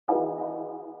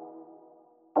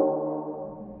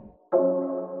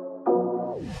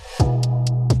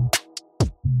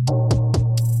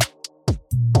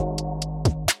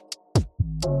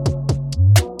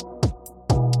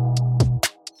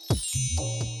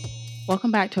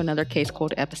Welcome back to another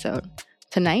CaseCold episode.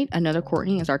 Tonight, another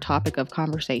Courtney is our topic of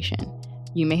conversation.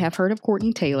 You may have heard of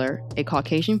Courtney Taylor, a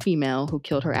Caucasian female who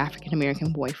killed her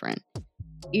African-American boyfriend.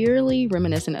 Eerily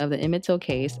reminiscent of the Emmett Till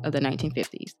case of the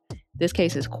 1950s. This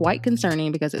case is quite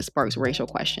concerning because it sparks racial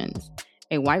questions.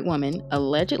 A white woman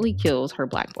allegedly kills her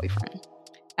black boyfriend.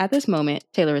 At this moment,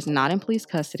 Taylor is not in police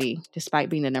custody, despite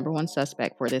being the number one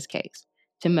suspect for this case.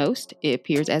 To most, it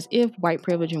appears as if white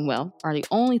privilege and wealth are the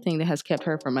only thing that has kept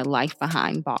her from a life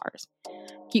behind bars.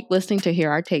 Keep listening to hear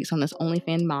our takes on this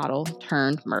OnlyFans model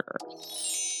turned murderer.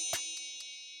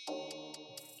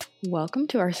 Welcome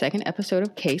to our second episode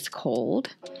of CaseCold.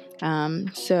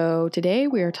 So today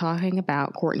we are talking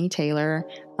about Courtney Taylor,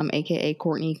 aka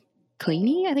Courtney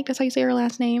Cleaney. I think that's how you say her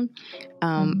last name.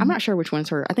 I'm not sure which one's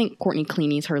her. I think Courtney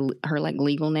Cleaney is her like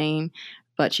legal name,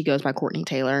 but she goes by Courtney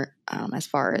Taylor as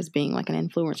far as being like an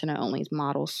influencer and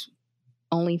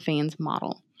OnlyFans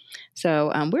model.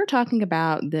 So we're talking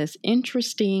about this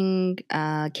interesting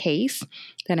case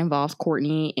that involves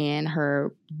Courtney and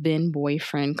her then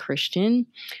boyfriend Christian,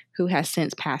 who has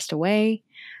since passed away,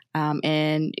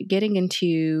 and getting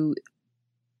into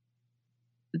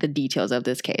the details of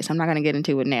this case. I'm not going to get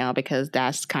into it now because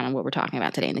that's kind of what we're talking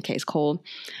about today in the Case Cold.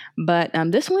 But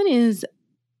this one is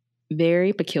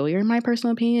very peculiar in my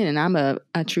personal opinion, and I'm a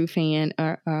true fan, a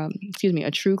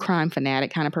true crime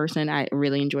fanatic kind of person. I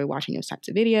really enjoy watching those types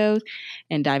of videos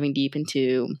and diving deep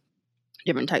into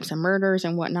different types of murders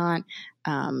and whatnot.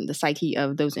 The psyche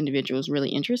of those individuals really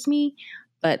interests me.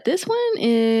 But this one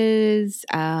is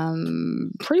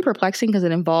pretty perplexing because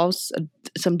it involves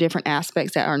some different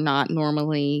aspects that are not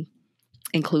normally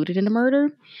included in a murder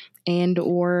and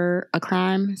or a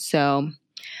crime. So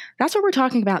that's what we're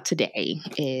talking about today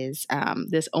is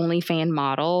this OnlyFans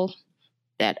model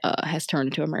that has turned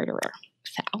into a murderer.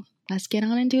 So let's get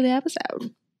on into the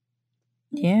episode.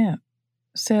 Yeah.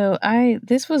 So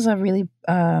this was a really,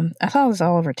 I saw this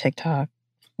all over TikTok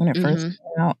when it first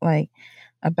came out, like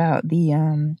about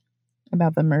the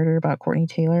murder, about Courtney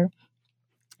Taylor.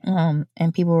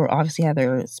 And people were obviously had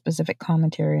their specific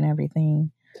commentary and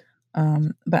everything.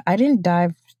 But I didn't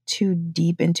dive too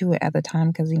deep into it at the time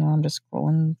because, I'm just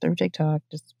scrolling through TikTok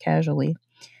just casually.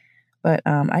 But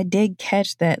I did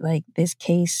catch that, like, this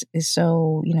case is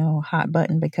so, hot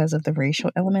button because of the racial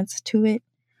elements to it.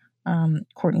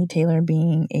 Courtney Taylor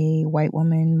being a white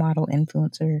woman model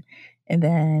influencer, and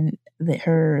then the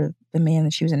man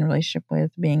that she was in a relationship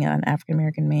with being an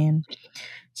African-American man.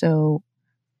 So,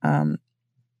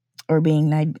 or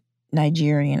being a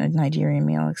Nigerian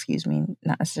male, excuse me,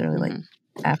 not necessarily like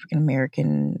African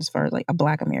American as far as like a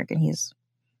Black American. He's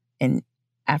an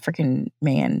African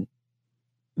man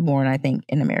born, I think,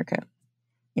 in America.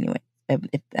 Anyway, if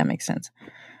that makes sense.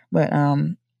 But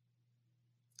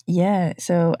yeah.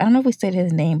 So I don't know if we stated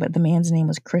his name, but the man's name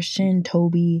was Christian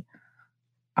Toby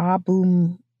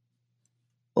Obumelsali.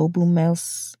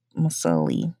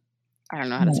 I don't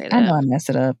know how to say that. I know I messed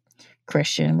it up.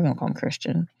 Christian. We're gonna call him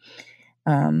Christian.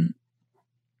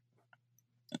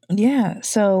 Yeah,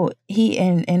 so he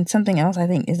and something else I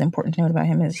think is important to note about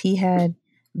him is he had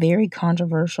very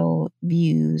controversial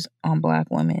views on Black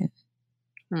women.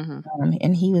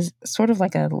 And he was sort of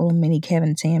like a little mini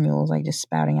Kevin Samuels, like just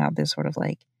spouting out this sort of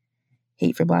like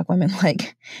hate for Black women.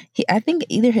 Like I think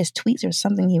either his tweets or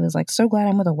something, he was like, "So glad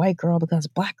I'm with a white girl because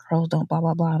Black girls don't blah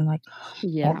blah blah." And like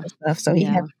all this stuff. So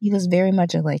he was very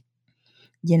much a like,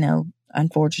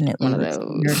 unfortunately, one of those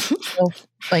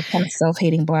kind of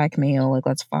self-hating Black male. Like,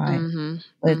 let's find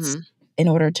in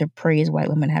order to praise white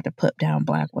women, have to put down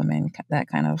Black women. That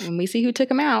kind of. And we see who took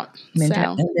him out. So.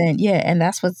 And then and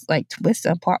that's what's like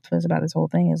a plot twist about this whole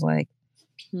thing is like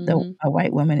a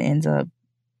white woman ends up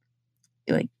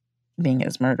like being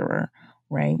his murderer,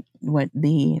 right? What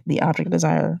the object of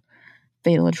desire,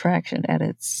 fatal attraction at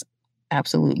its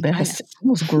absolute best,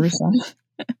 most gruesome.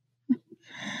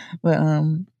 But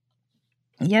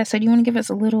yeah, so do you want to give us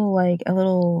a little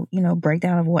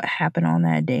breakdown of what happened on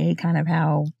that day, kind of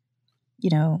how,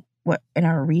 what in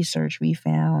our research we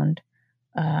found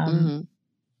of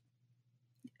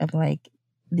like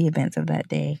the events of that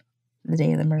day, the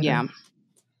day of the murder?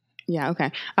 Yeah,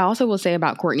 okay. I also will say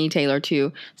about Courtney Taylor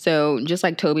too. So just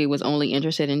like Toby was only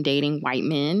interested in dating white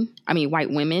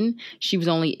women, she was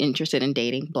only interested in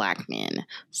dating Black men.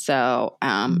 So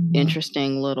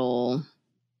interesting little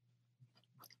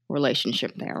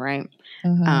relationship there, right?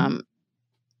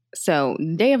 So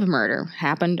day of murder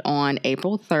happened on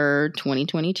April 3rd,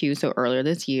 2022. So earlier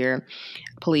this year,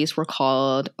 police were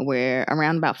called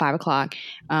around about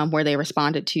 5:00, where they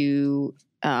responded to,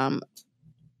 I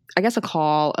guess, a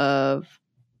call of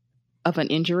of an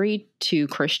injury to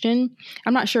Christian.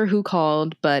 I'm not sure who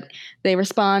called, but they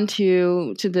respond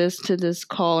to this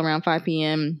call around 5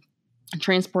 p.m.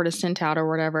 Transport is sent out or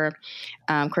whatever.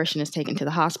 Christian is taken to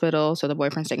the hospital. So the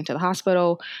boyfriend's taken to the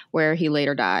hospital where he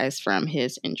later dies from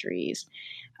his injuries.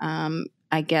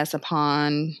 I guess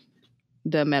upon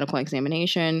the medical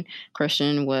examination,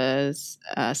 Christian was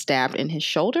stabbed in his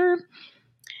shoulder.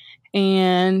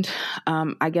 And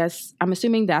I guess I'm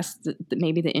assuming that's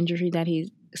maybe the injury that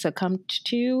he succumbed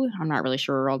to. I'm not really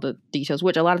sure all the details,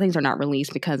 which a lot of things are not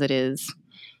released because it is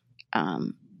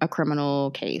a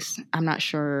criminal case. I'm not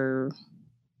sure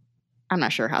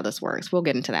how this works. We'll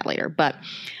get into that later. But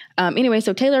anyway,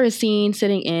 so Taylor is seen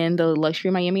sitting in the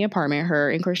luxury Miami apartment her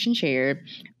and Christian shared,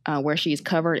 where she's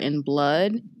covered in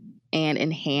blood and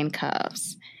in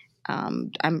handcuffs.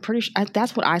 I'm pretty sure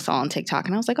that's what I saw on TikTok,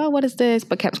 and I was like, "Oh, what is this?"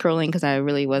 But kept scrolling because I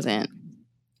really wasn't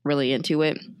really into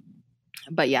it.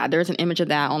 But yeah, there's an image of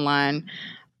that online.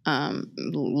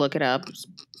 Look it up. It's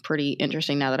pretty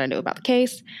interesting now that I know about the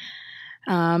case.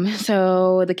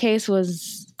 So the case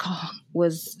was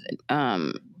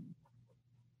I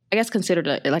guess considered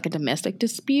like a domestic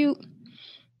dispute.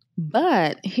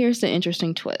 But here's the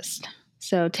interesting twist.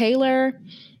 So Taylor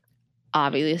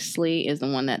obviously is the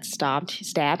one that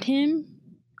stabbed him.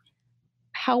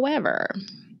 However,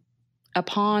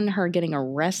 upon her getting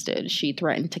arrested, she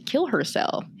threatened to kill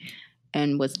herself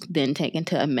and was then taken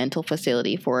to a mental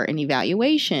facility for an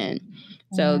evaluation.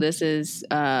 So this is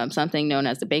something known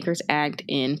as the Baker's Act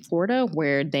in Florida,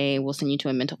 where they will send you to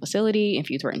a mental facility if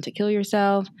you threaten to kill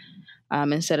yourself,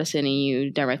 instead of sending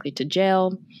you directly to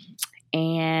jail.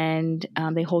 And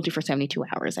they hold you for 72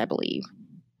 hours, I believe.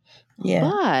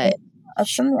 Yeah. But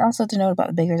something also to note about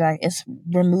the Baker's Act is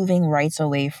removing rights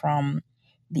away from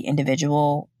the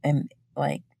individual and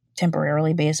like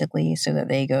temporarily, basically, so that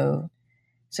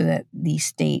the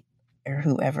state or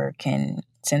whoever can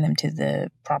send them to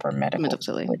the proper medical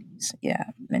facility. Yeah,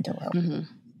 mental health. Mm-hmm.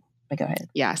 But go ahead.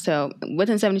 Yeah, so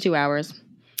within 72 hours,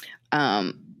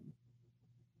 the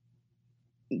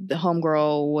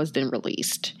homegirl was then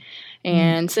released.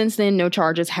 And since then, no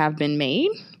charges have been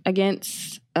made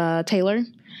against Taylor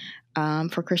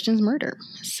for Christian's murder.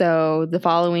 So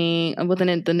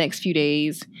within the next few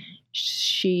days,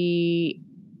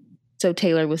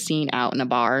 Taylor was seen out in a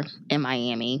bar in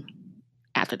Miami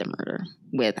after the murder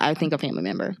with, I think, a family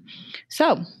member.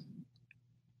 So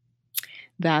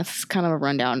that's kind of a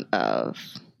rundown of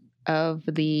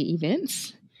the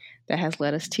events that has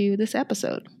led us to this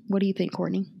episode. What do you think,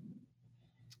 Courtney?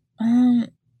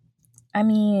 I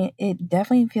mean, it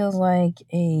definitely feels like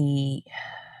it's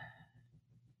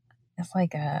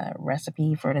like a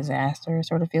recipe for disaster.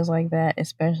 Sort of feels like that,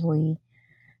 especially,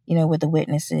 with the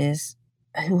witnesses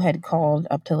who had called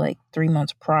up to like 3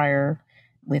 months prior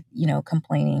with,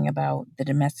 complaining about the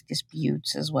domestic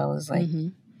disputes, as well as like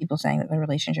people saying that the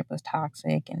relationship was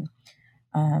toxic, and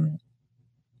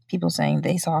people saying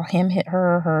they saw him hit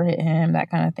her hit him, that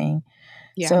kind of thing.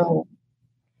 Yeah. So,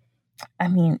 I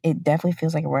mean, it definitely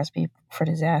feels like a recipe for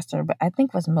disaster. But I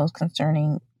think what's most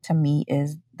concerning to me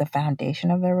is the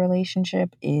foundation of their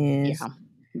relationship is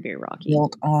very rocky,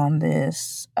 built on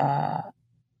this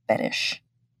fetish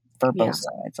for both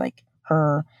sides. Like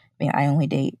her being, I only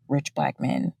date rich black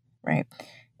men, right?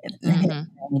 I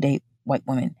only date white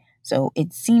women. So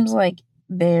it seems like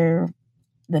the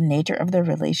nature of their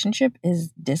relationship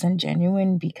is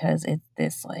disingenuous because it's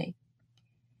this like,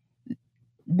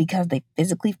 because they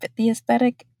physically fit the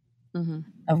aesthetic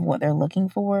of what they're looking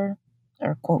for,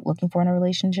 or quote looking for in a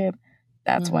relationship.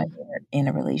 That's why they're in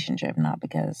a relationship, not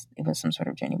because it was some sort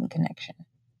of genuine connection.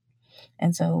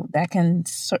 And so that can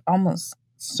almost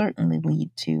certainly lead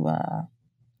to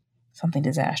something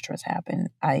disastrous happen,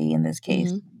 i.e. in this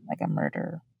case, like a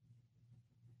murder.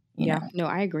 You know? No,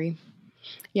 I agree.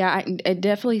 Yeah, it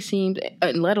definitely seemed,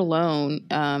 let alone,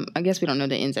 I guess we don't know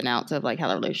the ins and outs of like how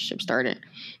the relationship started,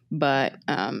 but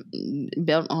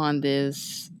built on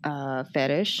this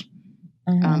fetish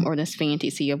or this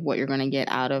fantasy of what you're going to get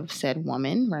out of said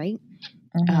woman, right?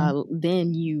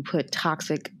 Then you put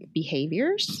toxic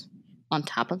behaviors on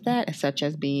top of that, such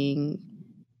as being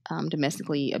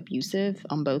domestically abusive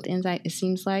on both ends, it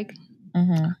seems like,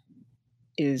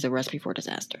 is a recipe for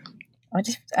disaster.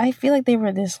 I feel like they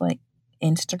were this like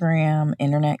Instagram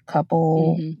internet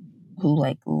couple who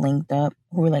like linked up,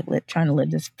 who were like trying to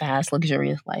live this fast,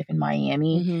 luxurious life in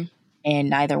Miami, and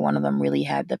neither one of them really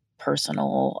had the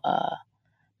personal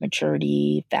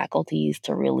maturity faculties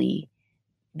to really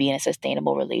be in a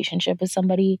sustainable relationship with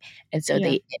somebody, and so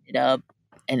they ended up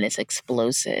in this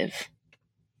explosive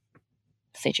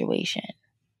situation,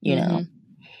 you know.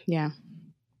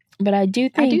 But I do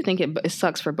I do think... think it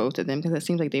sucks for both of them because it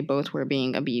seems like they both were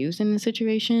being abused in the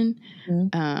situation.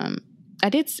 I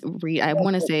did read. I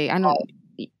want to say I don't.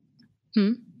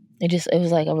 Hmm? It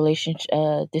was like a relationship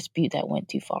dispute that went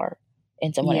too far,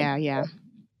 and someone...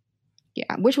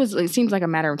 Yeah. Which it seems like a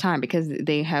matter of time because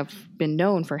they have been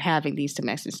known for having these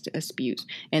domestic disputes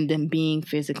and them being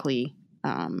physically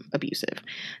abusive.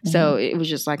 So it was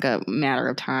just like a matter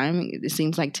of time. It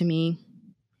seems like to me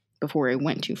before it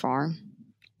went too far.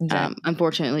 Exactly.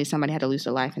 Unfortunately, somebody had to lose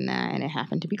their life in that, and it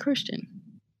happened to be Christian.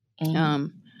 But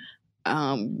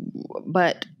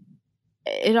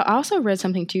I also read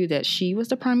something too that she was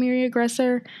the primary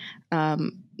aggressor,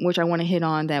 which I want to hit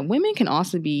on. That women can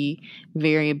also be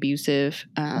very abusive,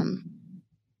 and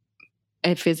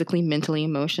physically, mentally,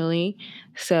 emotionally.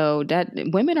 So that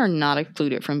women are not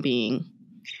excluded from being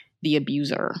the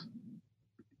abuser.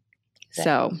 Exactly.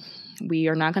 So we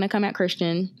are not going to come at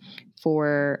Christian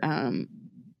for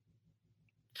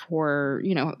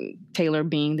Taylor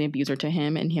being the abuser to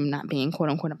him and him not being quote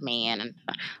unquote a man. And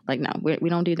no, we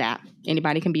don't do that.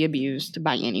 Anybody can be abused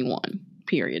by anyone,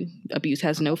 period. Abuse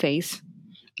has no face,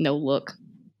 no look,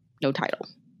 no title.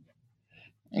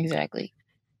 Exactly.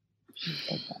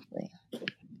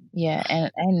 Yeah.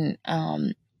 And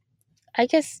I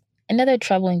guess another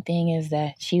troubling thing is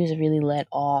that she was really let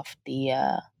off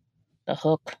the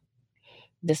hook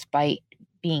despite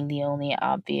being the only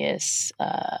obvious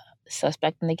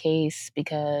suspect in the case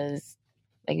because,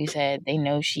 like you said, they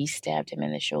know she stabbed him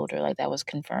in the shoulder. Like, that was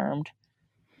confirmed.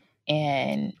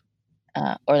 And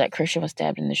or that Christian was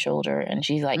stabbed in the shoulder, and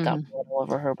she's like got blood all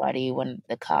over her body when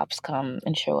the cops come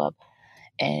and show up.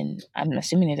 And I'm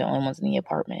assuming they're the only ones in the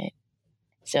apartment.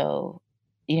 So,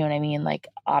 you know what I mean? Like,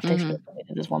 optics were pointed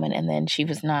to this woman, and then she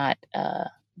was not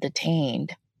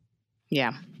detained.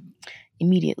 Yeah.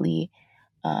 Immediately,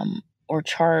 or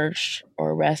charged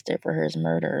or arrested for his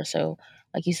murder. So,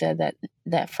 like you said,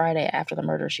 that Friday after the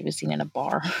murder, she was seen in a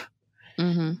bar.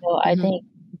 So I think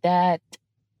that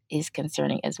is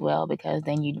concerning as well, because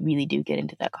then you really do get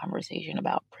into that conversation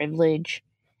about privilege.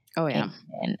 Oh yeah.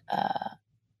 And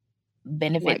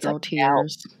benefits. White girl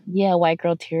tears. Yeah, white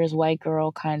girl tears, white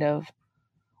girl kind of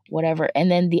whatever. And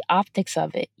then the optics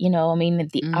of it, I mean,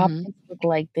 the optics look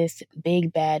like this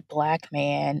big bad black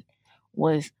man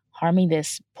was harming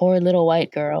this poor little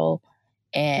white girl.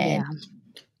 And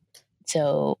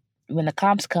so when the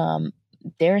cops come,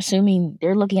 they're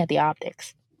looking at the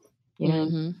optics,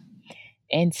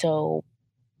 and so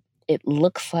it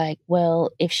looks like,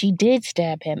 well, if she did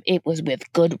stab him, it was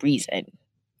with good reason.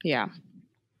 Yeah.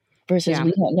 Versus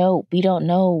we don't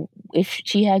know if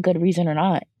she had good reason or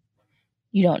not.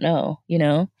 You don't know,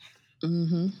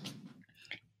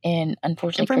 And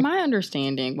unfortunately, from my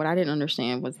understanding, what I didn't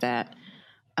understand was that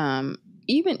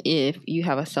even if you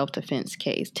have a self-defense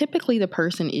case, typically the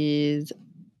person is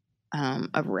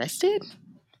arrested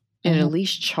and at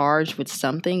least charged with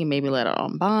something and maybe let out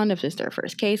on bond if it's their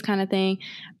first case kind of thing.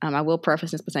 I will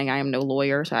preface this by saying I am no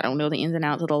lawyer, so I don't know the ins and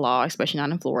outs of the law, especially not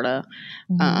in Florida.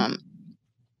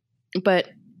 But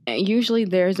usually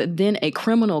there's then a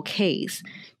criminal case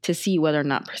to see whether or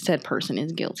not said person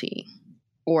is guilty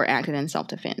or acted in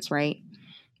self-defense, right?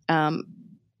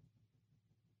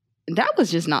 That was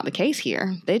just not the case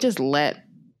here. They just let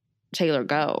Taylor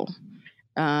go.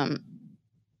 They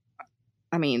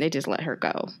just let her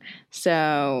go.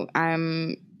 So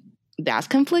that's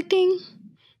conflicting.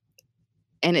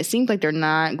 And it seems like they're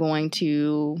not going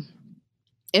to,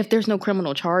 if there's no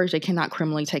criminal charge, they cannot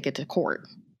criminally take it to court.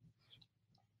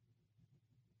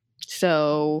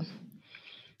 So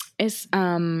it's,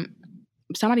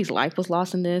 somebody's life was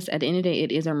lost in this. At the end of the day,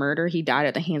 it is a murder. He died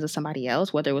at the hands of somebody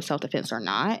else, whether it was self-defense or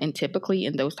not. And typically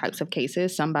in those types of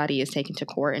cases, somebody is taken to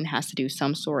court and has to do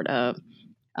some sort of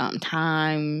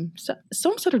time.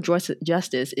 Some sort of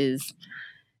justice is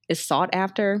sought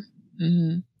after.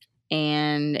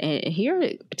 And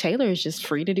here, Taylor is just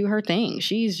free to do her thing.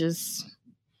 She's just...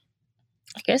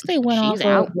 I guess they went off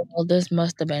of, well, this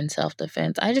must have been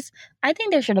self-defense. I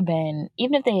think there should have been,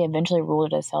 even if they eventually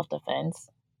ruled it as self-defense,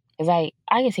 because I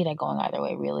can see that going either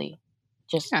way, really,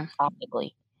 just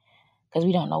optically, because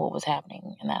we don't know what was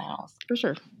happening in that house. For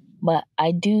sure. But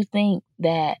I do think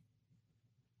that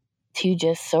to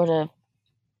just sort of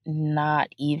not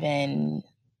even,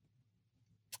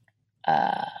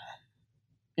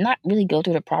 not really go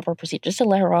through the proper procedure, just to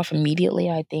let her off immediately,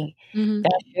 I think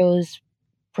that shows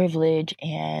privilege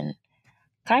and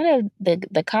kind of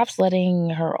the cops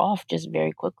letting her off just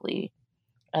very quickly.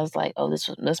 I was like, oh, this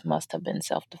must have been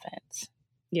self-defense.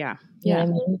 Yeah. You know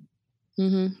what I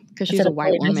mean? Because she's a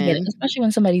white woman. Especially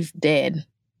when somebody's dead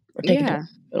or taken to the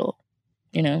hospital.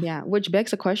 you know? Yeah, which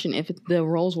begs the question, if the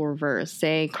roles were reversed,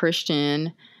 say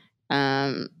Christian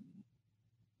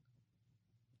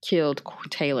killed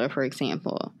Taylor, for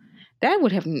example, that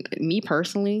would have, me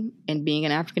personally, and being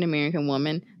an African American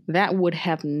woman, that would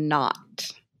have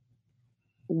not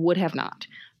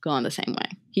gone the same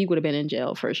way. He would have been in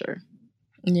jail for sure.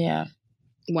 Yeah.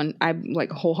 I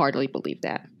like wholeheartedly believe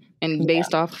that. And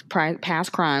based off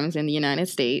past crimes in the United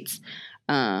States,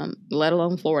 let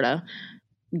alone Florida,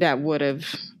 that would have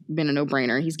been a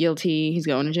no-brainer. He's guilty. He's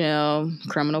going to jail.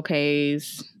 Criminal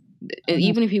case. Mm-hmm.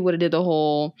 Even if he would have did the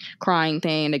whole crying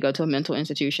thing to go to a mental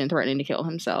institution, threatening to kill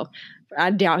himself,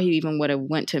 I doubt he even would have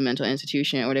went to a mental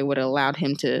institution, or they would have allowed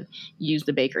him to use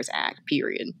the Baker's Act,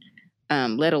 period.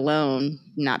 Let alone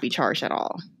not be charged at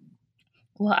all.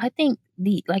 Well, I think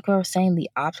like we were saying, the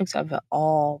optics of it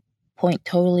all point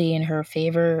totally in her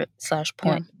favor /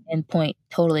 point and point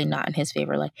totally not in his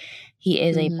favor. Like, he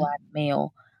is a Black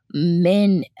male.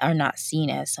 Men are not seen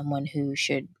as someone who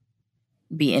should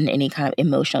be in any kind of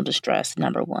emotional distress,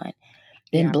 number one.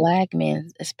 Then Black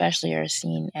men especially are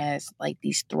seen as like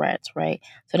these threats, right?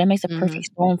 So that makes a perfect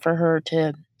storm for her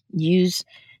to use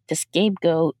to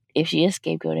scapegoat, if she is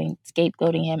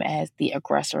scapegoating him as the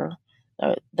aggressor,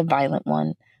 the violent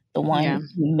one, the one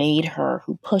who made her,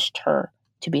 who pushed her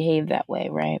to behave that way,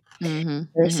 right?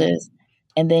 Versus,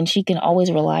 and then she can always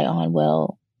rely on,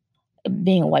 well,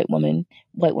 being a white woman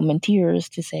tears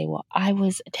to say, well, I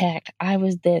was attacked, I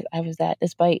was this, I was that,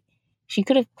 despite she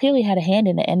could have clearly had a hand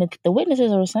in it. And the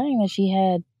witnesses are saying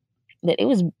that it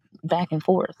was back and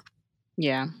forth.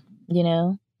 Yeah. You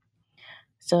know?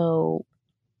 So,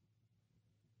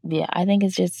 yeah, I think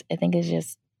it's just,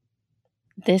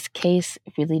 this case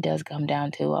really does come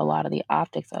down to a lot of the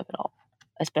optics of it all,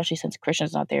 especially since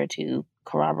Christian's not there to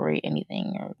corroborate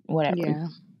anything or whatever. Yeah.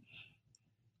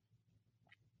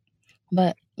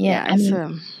 But,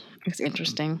 it's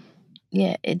interesting.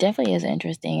 Yeah, it definitely is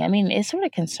interesting. I mean, it's sort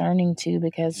of concerning too,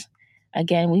 because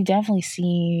again, we've definitely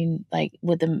seen, like,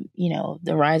 with the,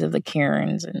 the rise of the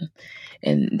Karens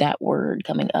and that word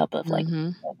coming up of like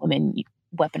women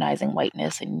weaponizing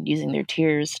whiteness and using their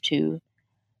tears to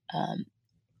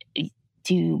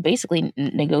basically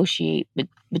negotiate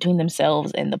between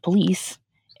themselves and the police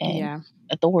and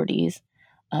authorities,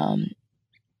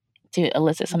 to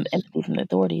elicit some empathy from the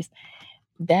authorities.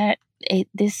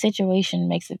 This situation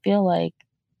makes it feel like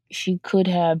she could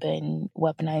have been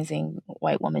weaponizing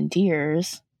white woman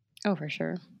tears. Oh, for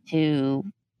sure. To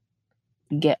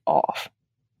get off.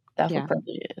 That's what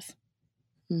privilege is.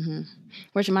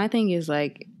 Which my thing is,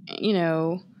 like,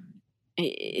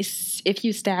 if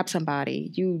you stab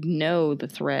somebody, the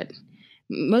threat.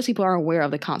 Most people are aware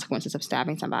of the consequences of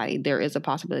stabbing somebody. There is a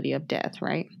possibility of death,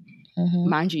 right?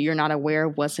 Mind you, you're not aware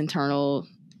of what's internal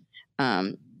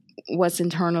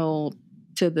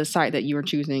to the site that you are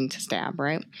choosing to stab,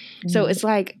 right? So it's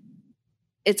like,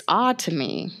 it's odd to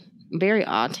me, very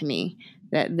odd to me,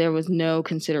 that there was no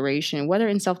consideration, whether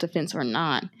in self-defense or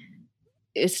not.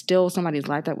 It's still somebody's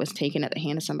life that was taken at the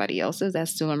hand of somebody else's.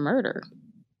 That's still a murder.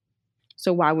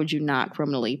 So why would you not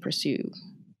criminally pursue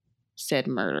said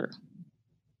murder?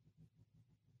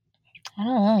 I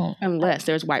don't know. Unless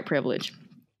there's white privilege.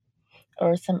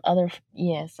 Or some other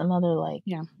like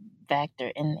factor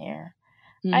in there.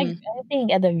 I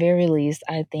think at the very least,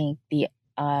 I think the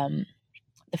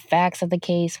facts of the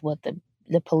case, what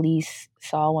the police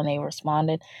saw when they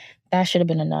responded, that should have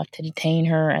been enough to detain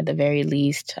her at the very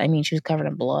least. I mean, she was covered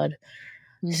in blood.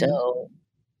 So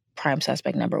prime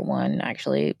suspect number one,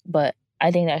 actually. But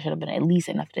I think that should have been at least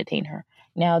enough to detain her.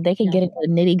 Now, they could get into the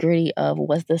nitty-gritty of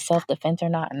was this self-defense or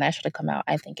not, and that should have come out,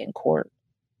 I think, in court.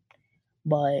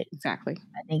 But exactly,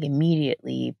 I think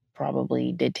immediately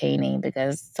probably detaining,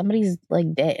 because somebody's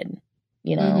like dead,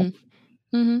 And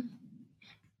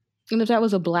if that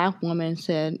was a Black woman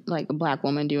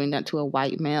doing that to a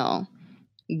white male,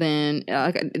 then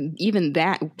even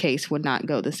that case would not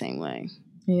go the same way.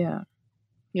 Yeah.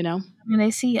 I mean,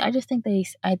 I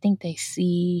think they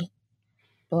see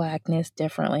Blackness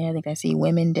differently. I think they see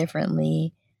women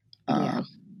differently.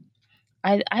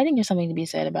 I think there's something to be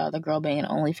said about the girl being an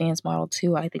OnlyFans model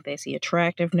too. I think they see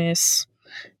attractiveness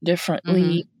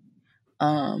differently.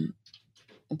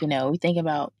 We think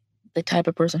about the type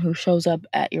of person who shows up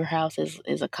at your house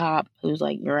is a cop who's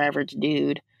like your average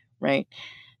dude, right?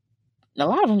 A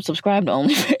lot of them subscribe to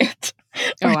OnlyFans.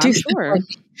 I'm sure.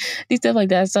 Do stuff like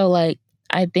that. So, like,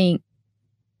 I think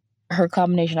her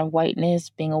combination of whiteness,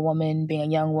 being a woman, being a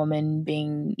young woman,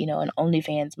 being, an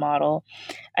OnlyFans model,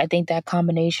 I think that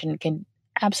combination can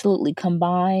absolutely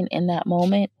combine in that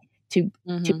moment to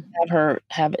have her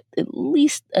have at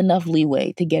least enough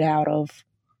leeway to get out of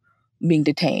being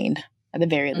detained at the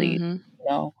very least.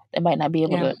 they might not be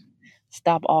able Yeah. to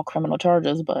stop all criminal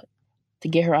charges, but to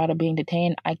get her out of being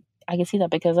detained, I can see that,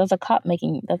 because that's a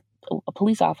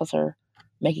police officer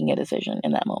making a decision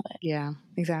in that moment. Yeah,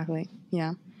 exactly.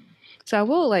 Yeah. So I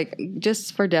will, like,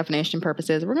 just for definition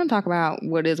purposes, we're going to talk about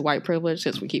what is white privilege,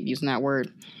 since we keep using that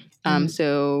word.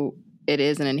 So it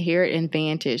is an inherent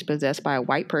advantage possessed by a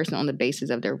white person on the basis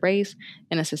of their race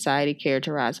in a society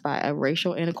characterized by a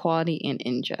racial inequality and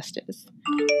injustice.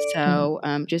 So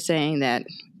just saying that,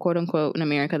 quote unquote, in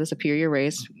America, the superior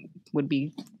race would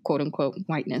be, quote unquote,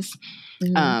 whiteness,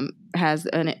 has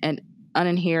an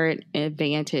inherent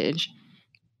advantage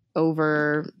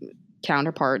over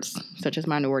counterparts such as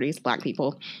minorities, Black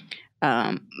people,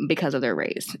 because of their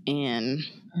race and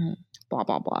blah,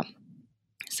 blah, blah.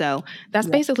 So that's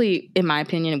basically, in my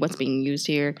opinion, what's being used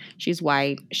here. She's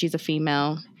white. She's a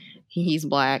female. He's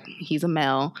Black. He's a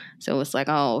male. So it's like,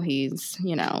 oh, he's,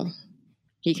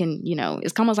 he can,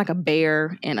 it's almost like a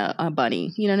bear and a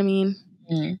bunny. You know what I mean?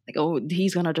 Like, oh,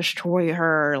 he's going to destroy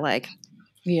her. Like,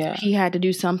 he had to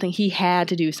do something. He had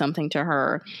to do something to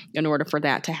her in order for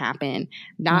that to happen.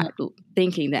 Not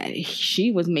thinking that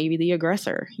she was maybe the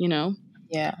aggressor,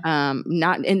 Yeah.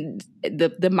 Not, and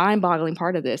the mind-boggling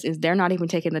part of this is they're not even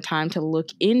taking the time to look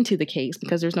into the case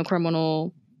because there's no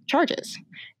criminal charges.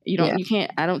 You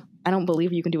can't. I don't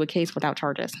believe you can do a case without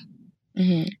charges.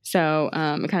 So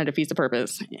it kind of defeats the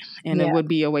purpose, and it would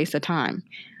be a waste of time.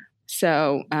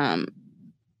 So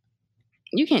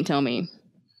you can't tell me.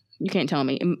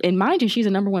 And mind you, she's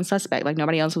a number one suspect. Like,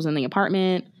 nobody else was in the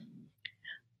apartment.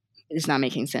 It's not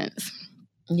making sense.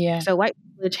 Yeah. So white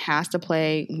privilege has to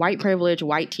play. White privilege,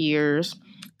 white tears.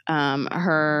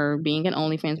 Her being an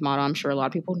OnlyFans model, I'm sure a lot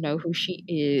of people know who she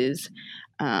is.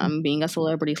 Being a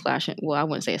celebrity / well, I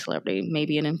wouldn't say a celebrity,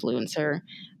 maybe an influencer.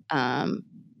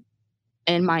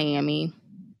 In Miami,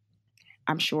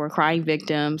 I'm sure, crying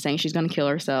victim, saying she's going to kill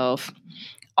herself.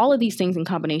 All of these things in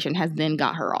combination has then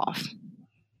got her off.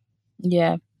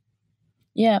 Yeah.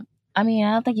 Yeah. I mean,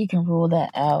 I don't think you can rule that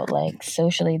out. Like,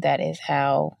 socially,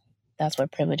 that's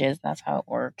what privilege is. That's how it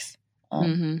works.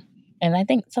 And I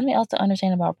think something else to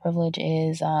understand about privilege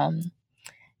is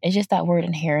it's just that word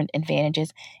inherent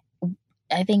advantages.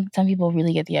 I think some people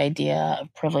really get the idea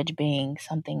of privilege being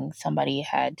something somebody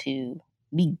had to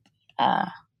be,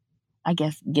 I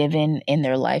guess, given in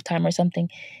their lifetime or something.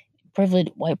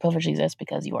 White privilege exists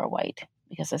because you are white,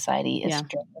 because society is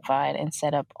stratified and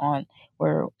set up on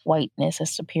where whiteness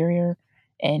is superior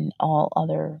and all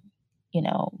other,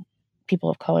 people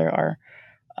of color are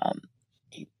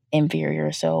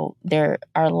inferior. So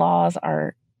our laws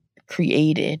are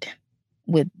created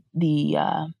with the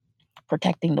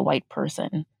protecting the white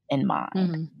person in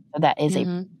mind. So that is a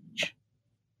privilege,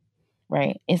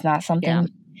 right? It's not something.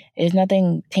 It's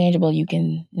nothing tangible you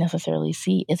can necessarily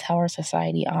see. It's how our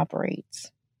society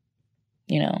operates,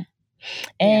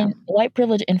 And white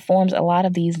privilege informs a lot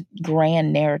of these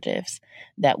grand narratives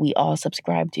that we all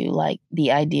subscribe to, like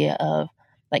the idea of,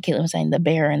 like Caitlin was saying, the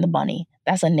bear and the bunny.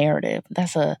 That's a narrative.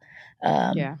 That's a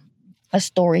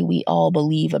story we all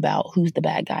believe about who's the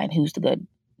bad guy and who's the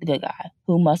good guy,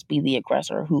 who must be the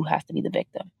aggressor, who has to be the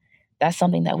victim. That's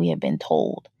something that we have been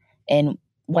told. And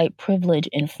white privilege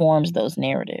informs those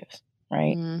narratives,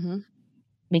 right?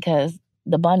 Because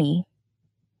the bunny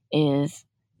is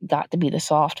got to be the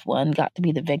soft one, got to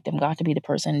be the victim, got to be the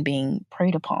person being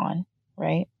preyed upon,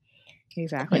 right?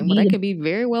 Exactly. Well, they could be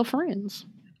very well friends.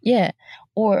 Yeah.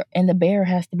 And the bear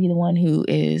has to be the one who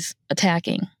is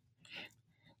attacking.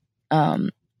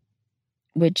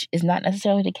 Which is not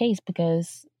necessarily the case,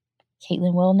 because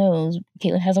Caitlin well knows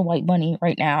Caitlin has a white bunny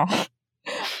right now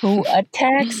who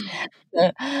attacks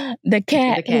the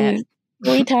cat who's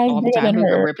 3 times all the bigger time, than who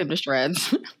her. could rip him to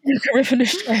shreds. Rip him to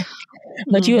shreds.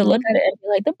 But you would look at it and be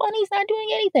like, the bunny's not doing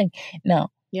anything. No.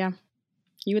 Yeah.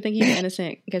 You would think he's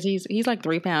innocent because he's like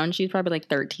 3 pounds. She's probably like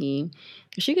 13.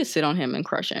 She could sit on him and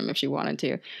crush him if she wanted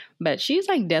to. But she's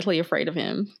like deathly afraid of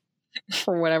him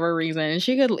for whatever reason. And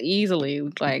she could easily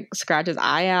like scratch his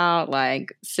eye out,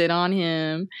 like sit on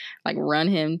him, like run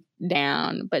him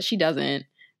down. But she doesn't.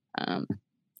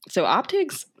 So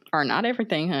optics are not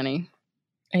everything, honey.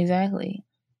 Exactly.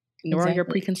 Nor your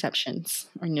preconceptions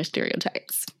or your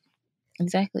stereotypes.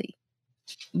 Exactly.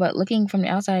 But looking from the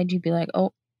outside, you'd be like,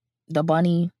 oh, the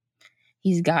bunny,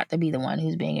 he's got to be the one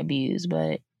who's being abused.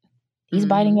 But he's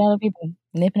biting other people,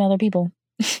 nipping other people.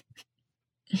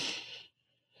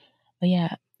 But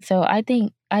yeah, so I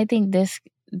think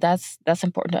that's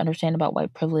important to understand about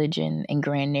white privilege and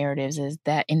grand narratives, is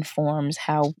that informs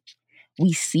how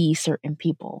we see certain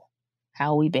people,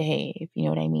 how we behave. You know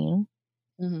what I mean?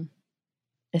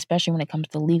 Especially when it comes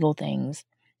to legal things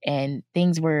and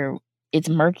things where it's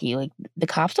murky. Like, the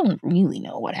cops don't really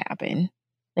know what happened.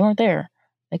 They weren't there.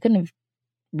 They couldn't have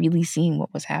really seen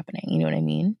what was happening. You know what I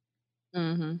mean?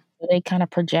 Mm-hmm. So they kind of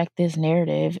project this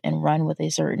narrative and run with a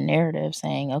certain narrative,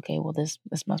 saying, "Okay, well, this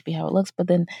must be how it looks." But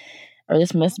then, or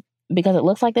this must, because it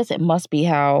looks like this, it must be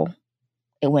how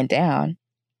it went down,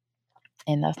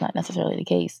 and that's not necessarily the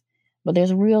case. But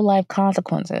there's real life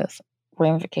consequences,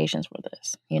 ramifications for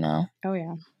this. You know? Oh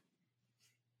yeah.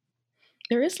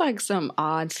 There is like some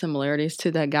odd similarities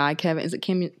to that guy, Kevin. Is it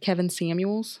Kevin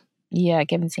Samuels? Yeah,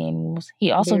 Kevin Samuels.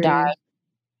 He also Very, died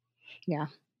yeah.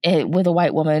 with a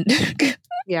white woman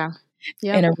Yeah.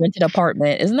 in Yep. a rented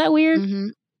apartment. Isn't that weird? Mm-hmm.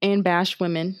 And bashed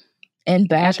women And at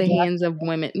bashed the black. hands of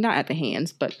women. Not at the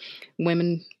hands, but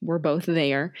women were both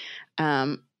there.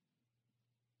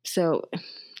 So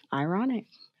ironic.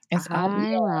 It's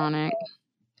Ironic.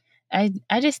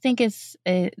 I just think it's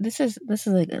this is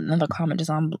like another comment just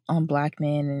on black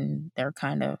men and their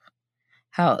kind of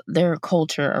how their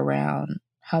culture around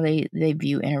how they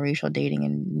view interracial dating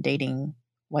and dating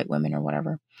white women or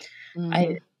whatever.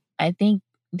 Mm-hmm. I think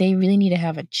they really need to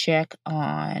have a check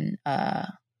on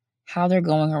how they're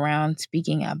going around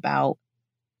speaking about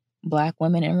black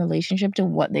women in relationship to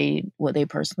what they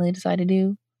personally decide to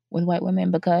do with white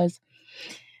women, because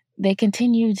they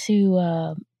continue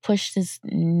to push this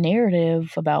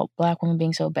narrative about black women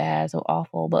being so bad, so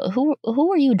awful. But who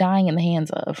are you dying in the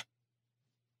hands of?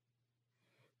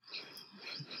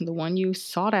 The one you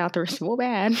sought after so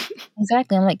bad.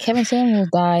 Exactly. I'm like, Kevin Samuels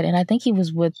died, and I think he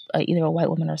was with either a white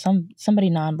woman or somebody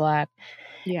non-black,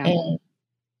 Yeah. and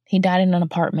he died in an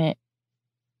apartment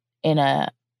in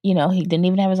a, he didn't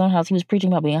even have his own house. He was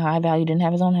preaching about being high value, didn't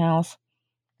have his own house.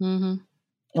 Mm-hmm.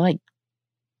 Like,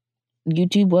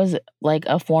 YouTube was like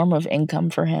a form of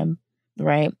income for him,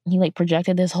 right? He like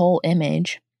projected this whole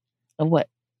image of what,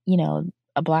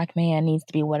 a black man needs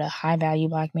to be, what a high value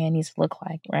black man needs to look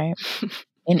like, right?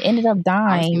 And ended up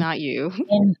Obviously dying not you.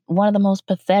 in one of the most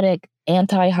pathetic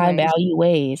anti-high Ways. value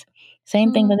ways.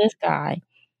 Same thing Mm-hmm. to this guy.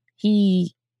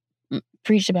 He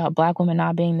preached about black women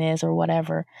not being this or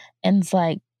whatever. And it's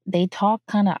like they talk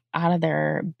kind of out of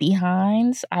their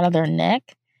behinds, out of their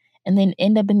neck, and then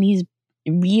end up in these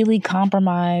really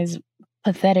compromised,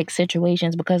 pathetic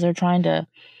situations because they're trying to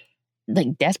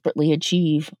like desperately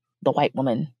achieve the white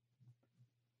woman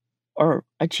or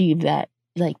achieve that,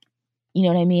 like, you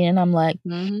know what I mean? And I'm like,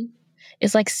 Mm-hmm.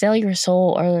 it's like sell your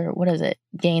soul, or what is it?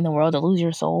 Gain the world to lose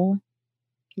your soul.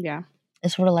 Yeah.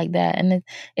 It's sort of like that. And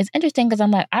it's interesting because I'm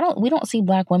like, we don't see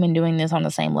black women doing this on the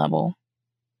same level.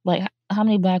 Like, how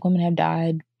many black women have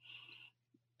died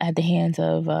at the hands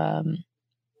of,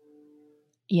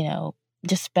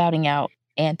 just spouting out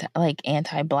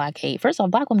anti-black hate? First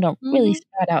off, black women don't really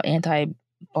Mm-hmm. spout out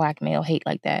anti-black male hate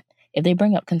like that. If they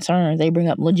bring up concerns, they bring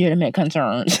up legitimate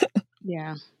concerns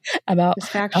Yeah. about It's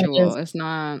how factual. just, It's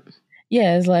not.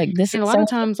 yeah, it's like this. And a lot So of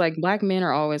times, like, black men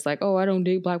are always like, "Oh, I don't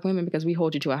date black women because we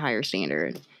hold you to a higher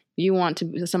standard. You want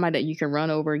to somebody that you can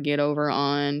run over, get over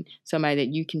on, somebody that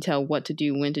you can tell what to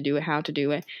do, when to do it, how to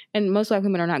do it." And most black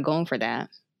women are not going for that.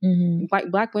 mm-hmm.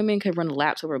 Black women could run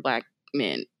laps over black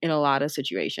men in a lot of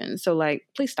situations. So, like,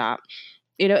 please stop.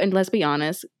 And let's be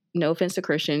honest. No offense to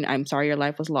Christian. I'm sorry your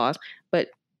life was lost, but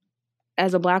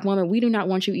as a black woman, we do not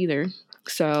want you either.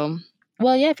 So,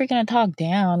 Well, yeah, if you're gonna talk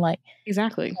down, like,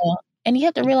 exactly. and you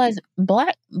have to realize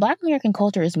Black American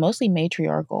culture is mostly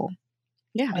matriarchal.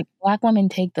 Yeah. Like, black women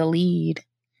take the lead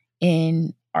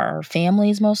in our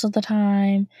families most of the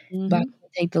time. Black Mm-hmm. women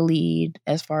take the lead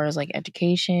as far as like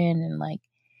education and like,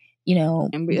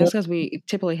 And that's the, because we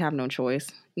typically have no choice.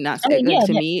 Not I mean, like yeah,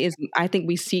 to me is I think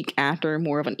we seek after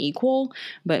more of an equal,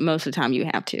 but most of the time you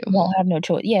have to. won't have no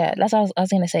choice. Yeah, that's what I was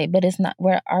gonna say. But it's not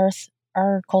where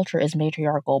our culture is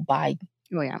matriarchal by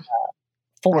Oh yeah, by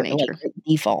for like nature.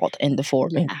 default in the for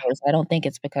in Yeah. force. I don't think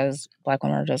it's because black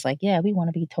women are just like, yeah, we want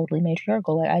to be totally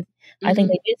matriarchal. Like, I think Mm-hmm.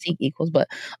 they did seek equals, but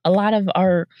a lot of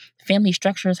our family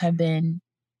structures have been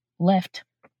left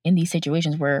in these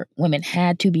situations where women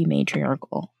had to be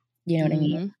matriarchal. You know what I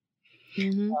mean? Mm-hmm.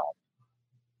 Mm-hmm.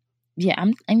 Yeah,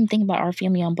 I'm thinking about our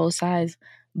family on both sides.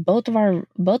 Both of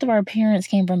our parents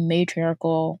came from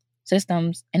matriarchal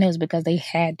systems, and it was because they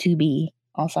had to be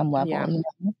on some level. Yeah. You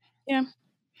know? Yeah.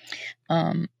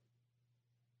 Um.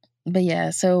 But yeah,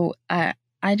 so I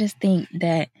just think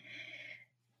that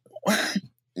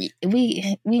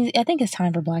I think it's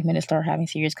time for black men to start having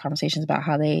serious conversations about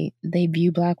how they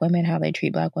view black women, how they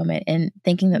treat black women, and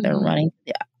thinking that they're Mm-hmm. running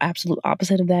the absolute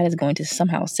opposite of that is going to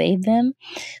somehow save them.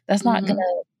 That's not Mm-hmm.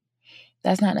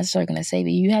 necessarily gonna save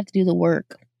you. You have to do the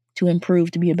work to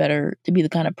improve, to be the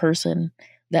kind of person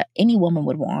that any woman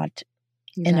would want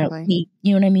in their Exactly.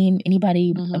 you know what I mean?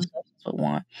 Anybody Mm-hmm. of substance would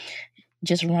want.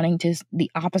 just running to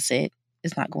the opposite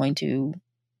is not going to,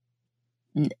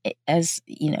 as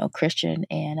you know, Christian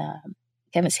and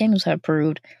Kevin Samuels have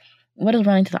proved. What is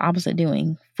running to the opposite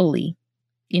doing fully?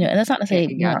 You know, and that's not to say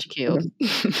It got you killed.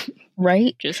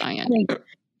 right? Just saying.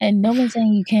 And no one's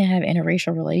saying you can't have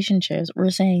interracial relationships. We're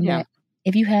saying that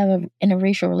if you have an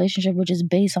interracial relationship which is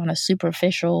based on a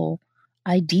superficial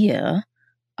idea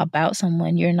about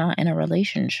someone, you're not in a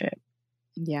relationship.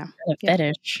 Yeah. A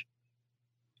fetish.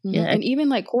 Mm-hmm. Yeah. And even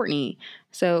like Courtney.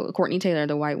 So Courtney Taylor,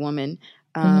 the white woman,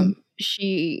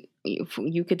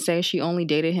 you could say she only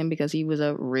dated him because he was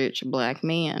a rich black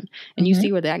man. And you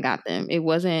see where that got them. It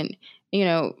wasn't, you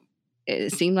know,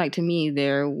 it seemed like to me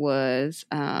there was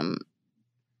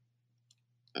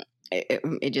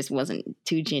it just wasn't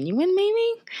too genuine,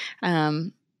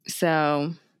 maybe.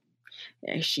 So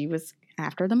she was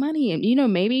after the money, and you know,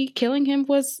 maybe killing him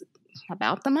was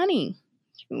about the money.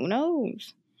 Who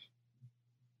knows?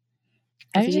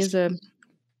 I've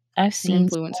seen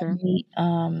influencer.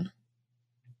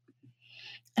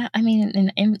 I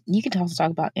mean, and you can also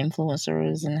talk about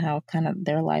influencers and how kind of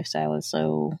their lifestyle is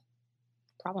so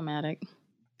problematic.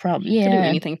 Yeah, to do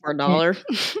anything for $1.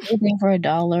 Anything for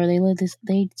 $1.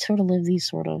 They sort of live these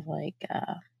sort of like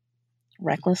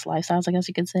reckless lifestyles, I guess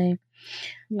you could say.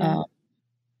 Yeah.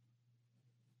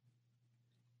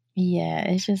 Yeah,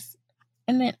 it's just,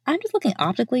 and then I'm just looking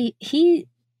optically.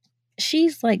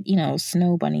 She's like, you know,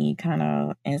 Snow Bunny kind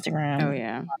of Instagram. Oh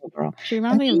yeah, girl. She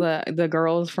reminds me of the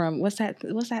girls from what's that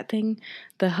thing?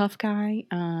 The Huff guy,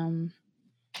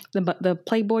 the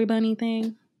Playboy Bunny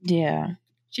thing. Yeah,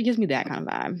 she gives me that kind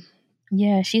of vibe.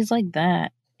 Yeah, she's like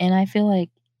that, and I feel like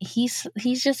he's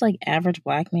just like average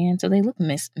black man, so they look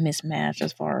mismatched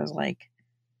as far as like.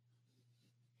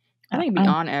 I think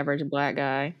beyond average black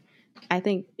guy. I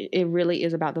think it really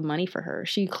is about the money for her.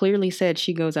 She clearly said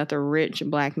she goes after rich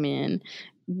black men.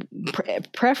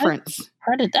 Preference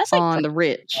that's like on the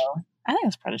rich. I think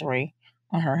it's predatory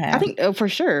on her half. I think for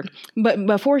sure. But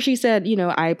before she said, you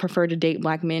know, I prefer to date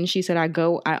black men, she said, I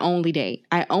only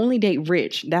date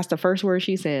rich. That's the first word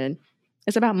she said.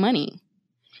 It's about money.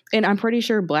 And I'm pretty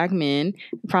sure black men,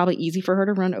 probably easy for her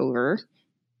to run over.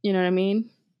 You know what I mean?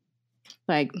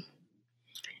 Like,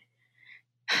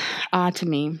 odd to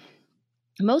me.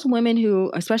 Most women who,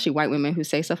 especially white women who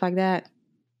say stuff like that,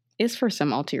 it's for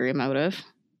some ulterior motive.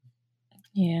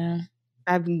 Yeah.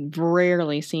 I've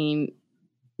rarely seen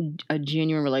a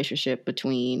genuine relationship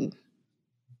between,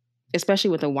 especially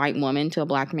with a white woman to a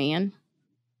black man.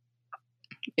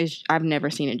 I've never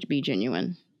seen it be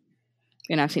genuine.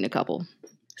 And I've seen a couple.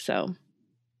 So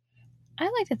I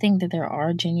like to think that there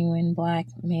are genuine black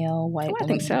male white women I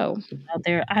think so out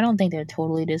there. I don't think they're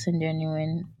totally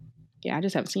disingenuine. Yeah, I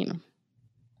just haven't seen them.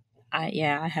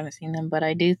 I haven't seen them, but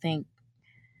I do think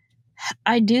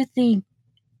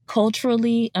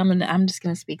culturally, I'm just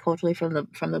gonna speak culturally from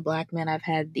the black men I've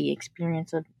had the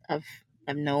experience of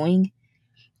knowing.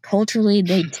 Culturally,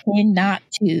 they tend not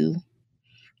to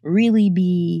really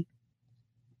be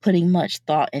putting much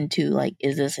thought into like,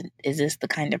 is this the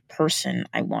kind of person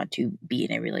I want to be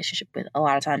in a relationship with? A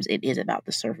lot of times it is about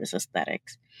the surface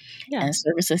aesthetics. Yeah. And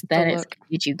surface aesthetics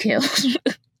get you killed.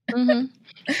 Mm-hmm.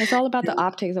 It's all about the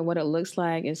optics of what it looks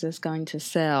like. Is this going to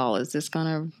sell? Is this going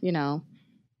to, you know,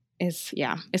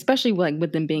 especially like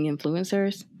with them being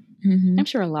influencers. Mm-hmm. I'm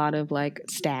sure a lot of like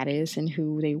status and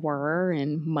who they were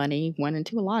and money went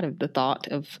into a lot of the thought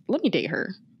of, let me date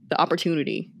her. The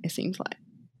opportunity, it seems like.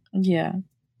 Yeah.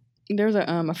 There's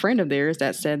a friend of theirs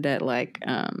that said that like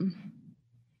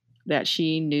that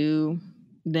she knew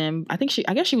them. I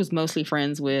guess she was mostly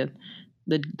friends with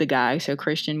the guy, so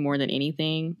Christian more than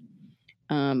anything.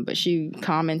 But she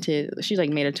commented, she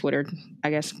like made a Twitter, I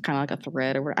guess kind of like a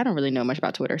thread or whatever. I don't really know much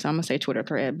about Twitter, so I'm gonna say Twitter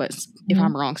thread, but if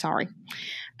I'm wrong, sorry.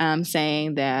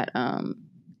 Saying that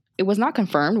it was not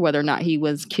confirmed whether or not he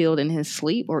was killed in his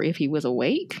sleep or if he was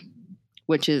awake,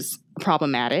 which is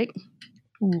problematic.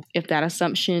 If that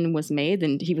assumption was made,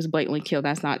 then he was blatantly killed.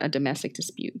 That's not a domestic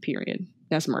dispute, period.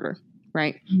 That's murder,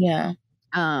 right? Yeah.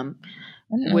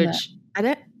 Which I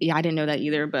didn't know that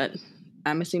either, but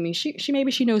I'm assuming she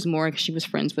maybe she knows more because she was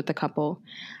friends with the couple.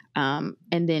 And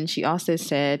then she also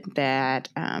said that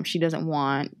she doesn't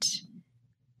want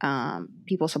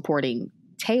people supporting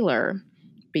Taylor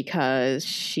because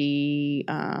she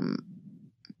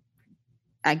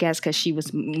I guess because she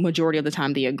was majority of the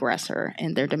time the aggressor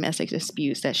in their domestic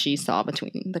disputes that she saw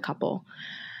between the couple.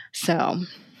 So,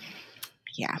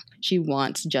 yeah, she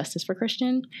wants justice for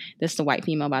Christian. This is the white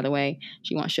female, by the way.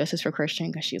 She wants justice for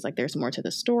Christian because she's like, there's more to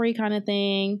the story kind of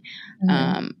thing.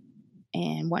 Mm-hmm.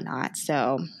 and whatnot.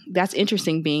 So that's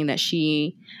interesting, being that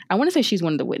I want to say she's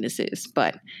one of the witnesses,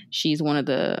 but she's one of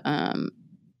the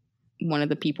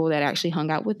people that actually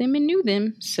hung out with them and knew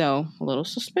them. So a little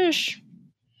suspicious.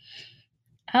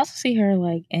 I also see her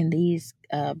like in these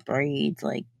braids,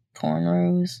 like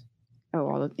cornrows.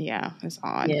 Oh, yeah, it's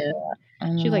odd. Yeah,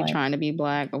 She's like trying to be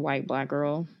black, a white black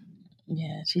girl.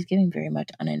 Yeah, she's giving very much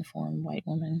uninformed white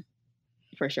woman.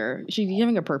 For sure. She's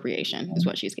giving appropriation is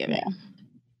what she's giving.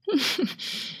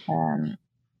 Yeah.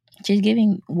 She's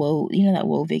giving whoa, you know that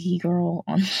whoa Vicky girl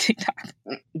on TikTok.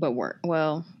 But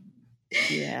well,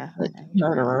 yeah.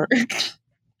 Murderer.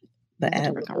 That's a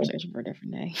different conversation for a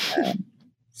different day.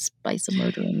 Spice of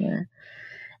murder in there.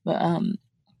 But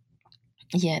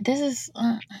yeah, this is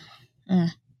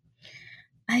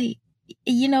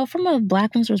from a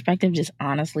black woman's perspective, just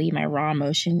honestly, my raw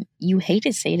emotion, you hate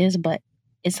to say this, but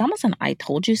it's almost an I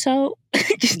told you so.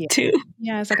 Too.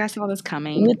 Yeah, it's like I saw this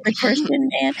coming with the Christian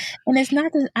man. And it's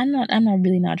not that I'm not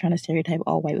really not trying to stereotype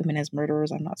all white women as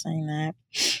murderers. I'm not saying that.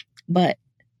 But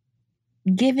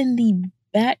given the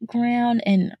background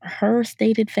and her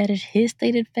stated fetish, his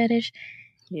stated fetish,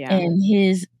 and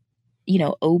his,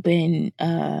 open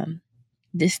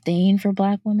disdain for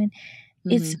black women,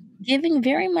 it's giving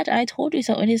very much I told you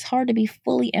so. And it's hard to be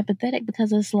fully empathetic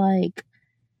because it's like,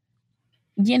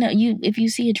 if you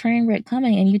see a train wreck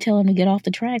coming and you tell them to get off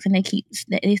the tracks and they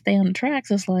stay on the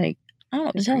tracks, it's like, I don't know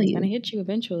what to tell you. It's going to hit you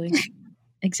eventually.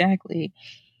 Exactly.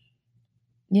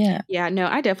 Yeah. Yeah, no,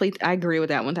 I agree with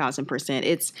that 1000%.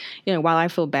 It's, while I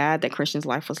feel bad that Christian's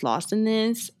life was lost in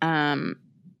this,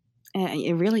 and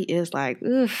it really is like,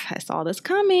 oof, I saw this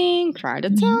coming, tried to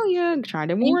tell you, tried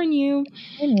to warn you.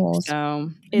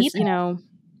 So it's,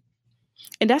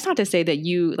 and that's not to say that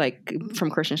you, like,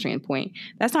 from Christian standpoint,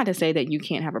 that's not to say that you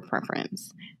can't have a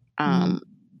preference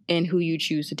in who you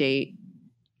choose to date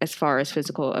as far as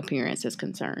physical appearance is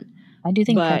concerned. I do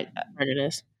think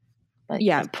prejudice. But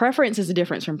yeah, preference is a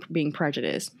difference from being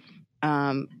prejudice.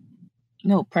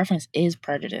 No, preference is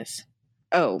prejudice.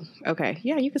 Oh, okay.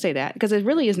 Yeah, you could say that. Because it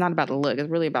really is not about the look. It's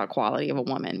really about quality of a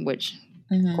woman, which,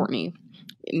 Courtney,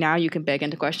 now you can beg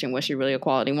into question, was she really a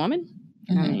quality woman?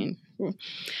 I mean,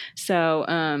 so,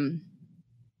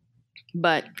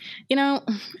 but,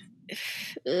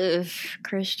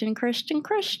 Christian.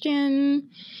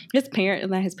 His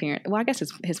parent, well, I guess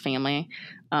his family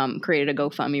created a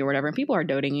GoFundMe or whatever, and people are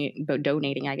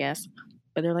donating, I guess.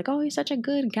 But they're like, oh, he's such a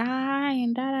good guy,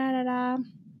 and da-da-da-da.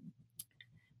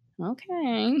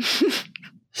 Okay.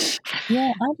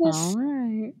 Yeah, all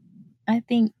right. I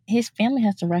think his family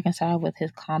has to reconcile with his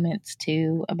comments,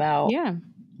 too, about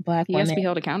black women. He has to be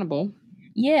held accountable.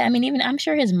 Yeah, I mean, even I'm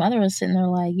sure his mother was sitting there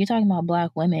like, you're talking about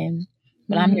black women,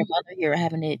 but I'm your mother here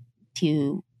having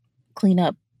to clean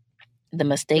up the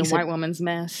mistakes. The white woman's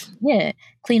mess. Yeah,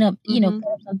 clean up, clean up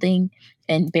something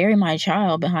and bury my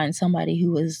child behind somebody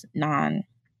who was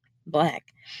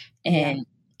non-black. And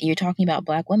you're talking about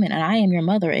black women, and I am your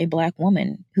mother, a black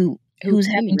woman who's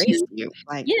having to you.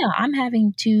 I'm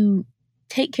having to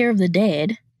take care of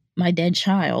my dead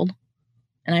child,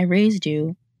 and I raised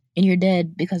you, and you're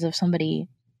dead because of somebody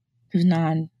who's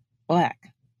non-black.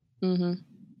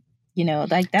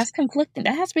 Like that's conflicting.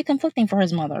 That has to be conflicting for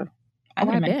his mother. I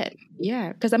bet.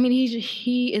 Yeah, because I mean,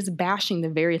 he is bashing the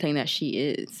very thing that she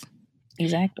is.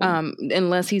 Exactly.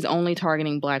 Unless he's only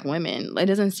targeting black women.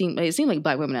 It seemed like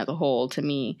black women as a whole to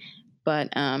me, but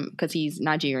because he's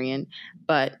Nigerian.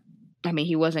 But I mean,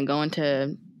 he wasn't going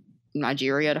to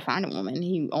Nigeria to find a woman.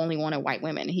 He only wanted white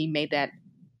women. He made that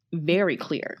very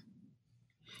clear.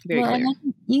 Very clear.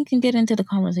 You can get into the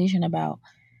conversation about.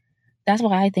 That's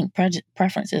why I think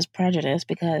preference is prejudice,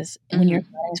 because when you're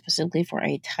fighting specifically for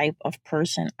a type of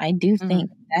person, I do think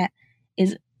that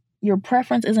is your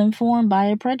preference is informed by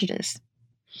a prejudice.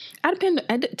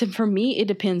 For me, it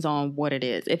depends on what it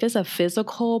is. If it's a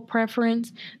physical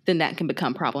preference, then that can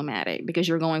become problematic because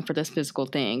you're going for this physical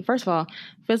thing. First of all,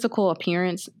 physical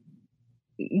appearance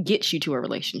gets you to a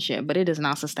relationship, but it does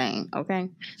not sustain. Okay.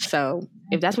 So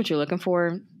if that's what you're looking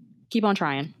for, keep on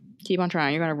trying. Keep on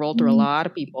trying. You're going to roll through a lot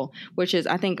of people, which is,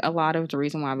 I think, a lot of the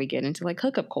reason why we get into like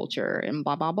hookup culture and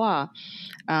blah, blah, blah,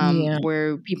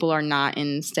 where people are not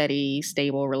in steady,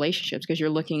 stable relationships because you're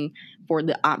looking for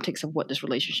the optics of what this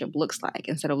relationship looks like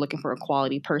instead of looking for a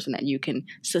quality person that you can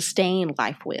sustain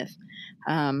life with.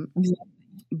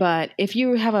 But if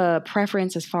you have a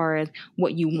preference as far as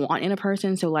what you want in a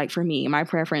person, so like for me, my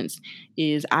preference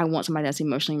is I want somebody that's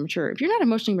emotionally mature. If you're not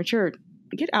emotionally mature,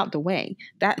 get out the way.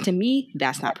 That to me,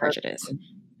 that's not prejudice.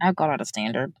 I've got out a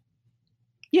standard.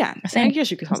 Yeah, I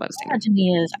guess you could call that a standard. To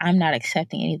me is I'm not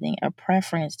accepting anything. A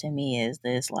preference to me is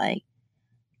this like,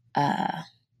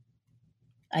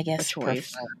 I A guess,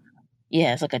 choice. prefer.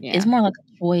 Yeah, it's like Yeah. it's more like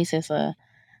a choice. It's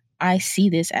I see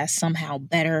this as somehow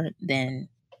better than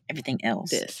everything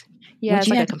else. This. Yeah, Which it's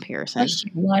you like a have to comparison.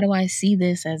 question, why do I see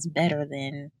this as better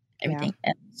than Yeah. everything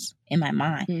else in my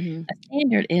mind? Mm-hmm. A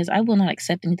standard is I will not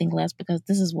accept anything less because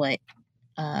this is what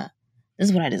I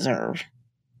deserve.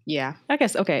 Yeah. I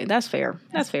guess, okay, that's fair.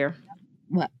 That's fair.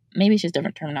 Well, maybe it's just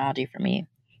different terminology for me.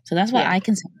 So that's why Yeah. I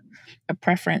consider a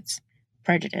preference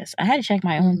prejudice. I had to check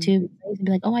my own too. I used to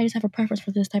be like, oh, I just have a preference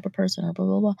for this type of person or blah,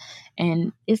 blah, blah.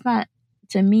 And it's not,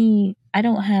 to me, I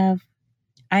don't have,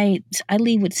 I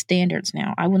lead with standards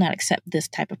now. I will not accept this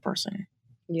type of person.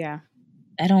 Yeah.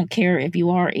 I don't care if you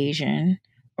are Asian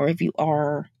or if you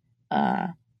are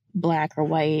black or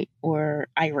white or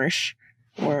Irish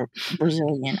or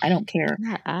Brazilian. I don't care.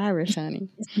 Not Irish, honey.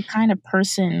 It's the kind of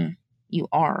person you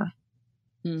are.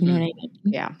 You know what I mean?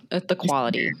 Yeah. It's the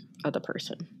quality of the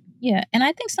person. Yeah. And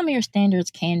I think some of your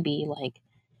standards can be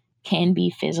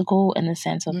physical in the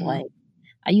sense of like,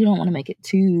 you don't want to make it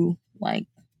too like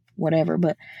whatever,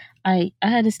 but I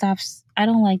had to stop. I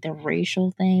don't like the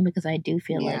racial thing because I do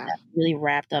feel like that's really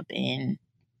wrapped up in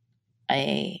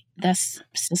that's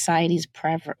society's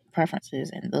preferences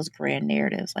and those grand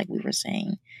narratives, like we were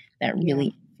saying, that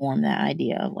really form that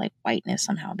idea of like whiteness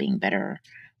somehow being better,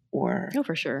 or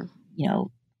for sure,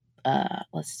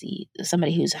 let's see,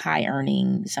 somebody who's high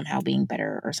earning somehow being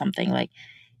better or something like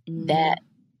that,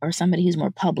 or somebody who's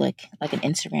more public, like an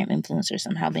Instagram influencer,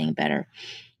 somehow being better.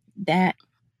 That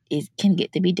can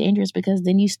get to be dangerous because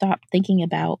then you stop thinking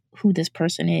about who this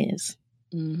person is.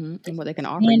 And what they can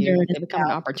offer you. They become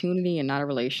an opportunity and not a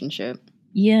relationship.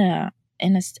 Yeah.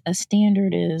 And a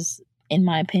standard is, in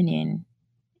my opinion,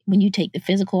 when you take the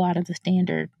physical out of the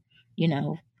standard,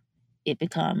 it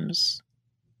becomes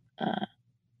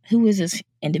who is this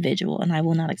individual? And I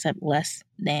will not accept less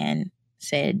than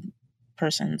said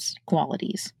person's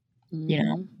qualities,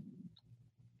 And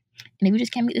if you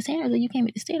just can't meet the standards, then you can't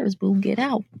meet the standards, boo. Get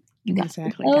out. You got to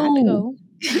go.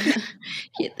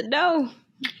 Hit the dough.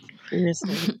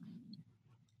 Seriously.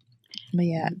 But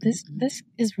yeah, this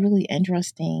is really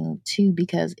interesting too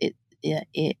because it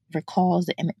recalls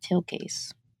the Emmett Till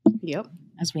case. Yep.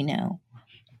 As we know.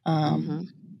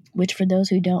 Which for those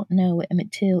who don't know what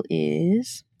Emmett Till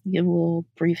is, give a little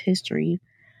brief history.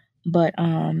 But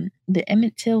the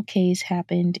Emmett Till case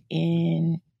happened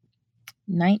in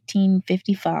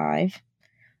 1955.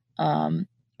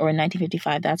 Or in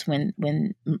 1955, that's when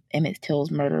Emmett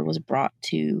Till's murder was brought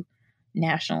to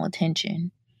national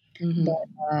attention. But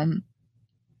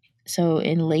so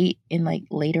in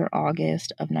later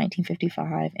August of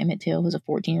 1955, Emmett Till, who's a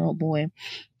 14-year-old boy,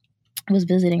 was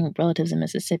visiting relatives in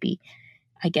Mississippi.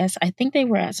 I think they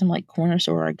were at some like corner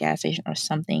store or a gas station or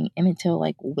something. Emmett Till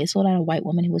like whistled at a white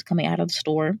woman who was coming out of the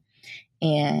store,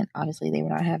 and obviously they were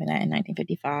not having that in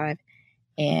 1955.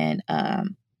 And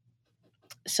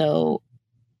so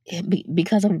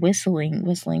because of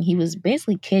whistling, he was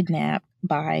basically kidnapped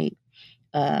by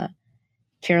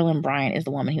Carolyn Bryant is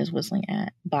the woman he was whistling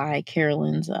at, by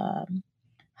Carolyn's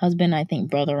husband, I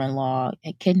think brother-in-law,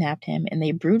 had kidnapped him, and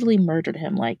they brutally murdered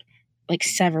him, like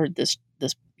severed this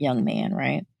young man,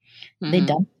 right? They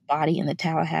dumped his body in the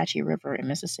Tallahatchie River in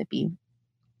Mississippi,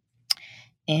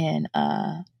 and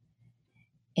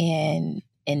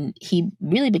he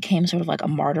really became sort of like a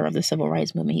martyr of the civil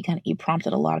rights movement. He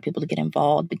prompted a lot of people to get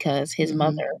involved because his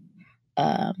mother,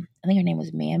 I think her name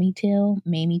was Mamie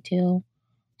Till,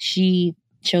 she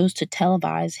chose to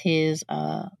televise his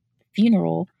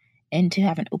funeral and to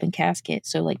have an open casket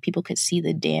so like people could see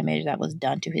the damage that was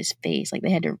done to his face. Like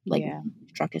they had to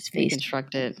reconstruct his face.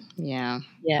 Reconstruct it. Yeah.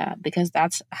 Yeah, because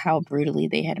that's how brutally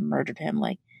they had murdered him.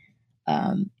 Like,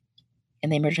 and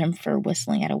they murdered him for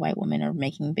whistling at a white woman or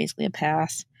making basically a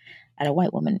pass at a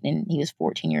white woman, and he was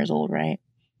 14 years old, right?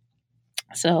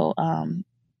 So,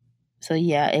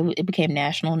 yeah, it became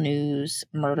national news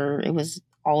murder. It was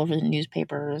all over the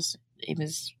newspapers. It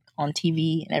was on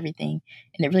TV and everything,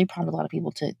 and it really prompted a lot of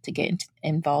people to get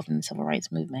involved in the civil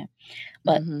rights movement.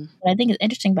 But what I think is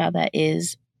interesting about that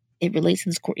is it relates to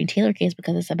this Courtney Taylor case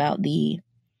because it's about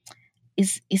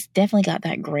it's definitely got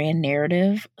that grand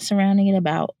narrative surrounding it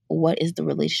about what is the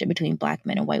relationship between Black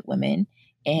men and white women,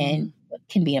 and what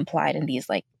can be implied in these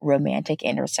like romantic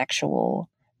and or sexual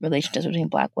relationships between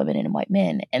Black women and white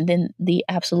men, and then the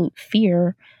absolute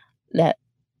fear that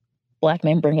Black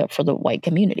men bring up for the white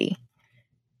community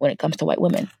when it comes to white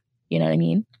women. You know what I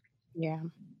mean? Yeah.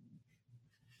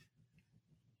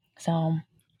 So,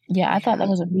 yeah, I thought that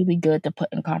was really good to put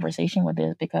in conversation with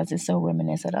this because it's so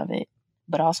reminiscent of it,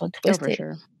 but also twisted.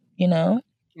 Sure.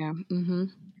 Yeah.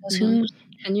 And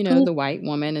the white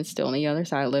woman is still on the other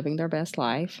side living their best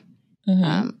life.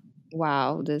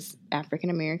 while this African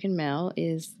American male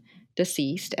is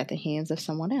deceased at the hands of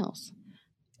someone else.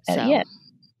 So, Yeah,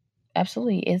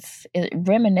 absolutely. It's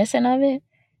reminiscent of it,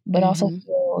 but also mm-hmm.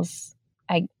 feels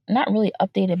not really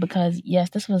updated because yes,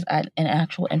 this was an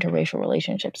actual interracial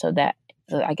relationship, so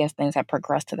I guess things have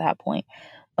progressed to that point.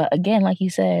 But again, like you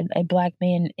said, a black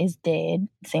man is dead,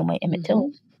 the same way Emmett Till,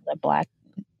 Mm-hmm. a black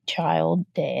child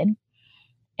dead.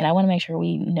 And I want to make sure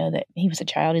we know that he was a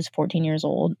child. He's 14 years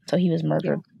old, so he was Yeah.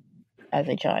 murdered as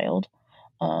a child.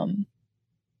 Um,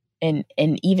 and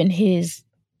even his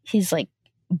like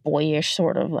boyish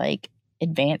sort of like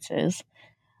advances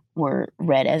were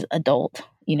read as adult,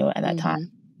 at that time.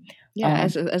 Mm-hmm. Yeah, Um,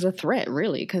 as a threat,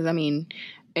 really, because I mean,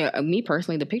 me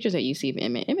personally, the pictures that you see of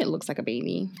Emmett looks like a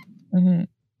baby. mhm,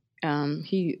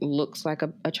 He looks like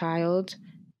a child.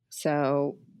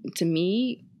 So to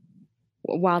me,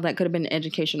 while that could have been an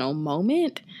educational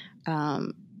moment,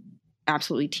 um,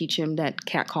 absolutely teach him that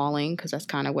catcalling, because that's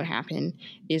kind of what happened,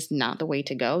 is not the way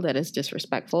to go. That is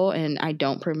disrespectful, and I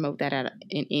don't promote that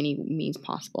in any means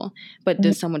possible. But mhm,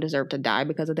 does someone deserve to die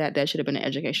because of that? That should have been an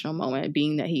educational moment,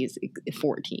 being that he's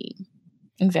 14.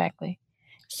 exactly.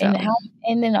 So, And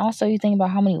and then also you think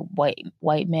about how many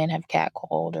white men have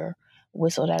catcalled or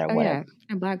whistled at or oh whatever yeah,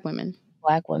 and black women,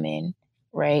 black women,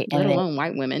 right? let And then alone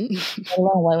white women. let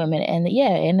alone white women, and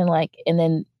and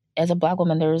then as a black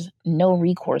woman, there's no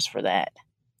recourse for that.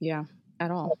 Yeah,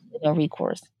 at all. No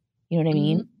recourse. You know what I Hmm.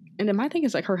 mean? And then my thing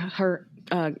is like her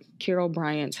Carol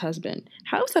Bryant's husband.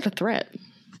 How is that a threat?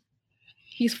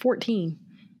 He's 14.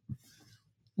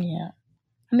 Yeah.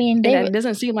 I mean, And they that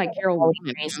doesn't seem like Carol already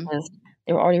wanted him. racist.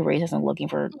 They were already racist and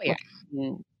Oh, yeah, looking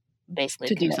to basically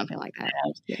to do commit something like that.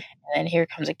 crimes. Yeah. And then here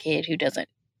comes a kid who doesn't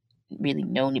really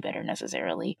know any better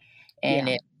necessarily, and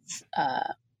Yeah. it's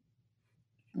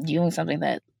doing something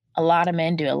that a lot of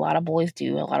men do, a lot of boys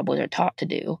do, a lot of boys are taught to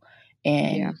do,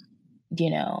 Yeah. and you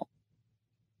know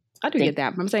I do they. get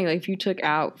that. But I'm saying, like, if you took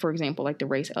out, for example, like the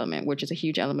race element, which is a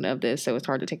huge element of this, so it's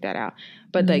hard to take that out.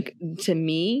 But, Mhm. like, to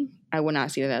me, I would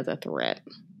not see that as a threat.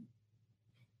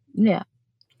 Yeah,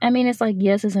 I mean, it's like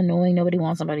yes, it's annoying. Nobody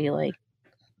wants somebody like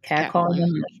catcalling Catcalling. them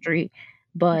on the street,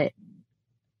 but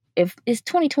if it's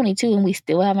 2022 and we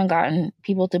still haven't gotten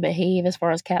people to behave as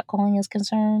far as catcalling is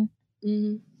concerned,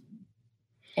 Hmm.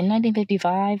 in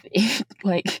 1955,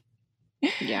 like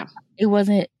Yeah. it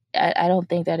wasn't. I don't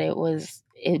think that it was.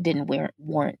 It didn't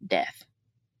warrant death,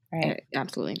 right?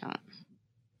 Absolutely not.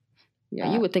 Yeah,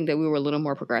 you Uh, would think that we were a little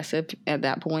more progressive at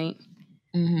that point,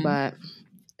 hmm but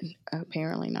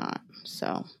apparently not.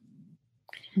 So,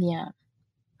 Yeah,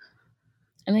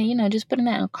 and then just putting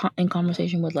that in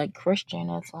conversation with like Christian,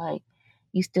 it's like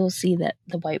you still see that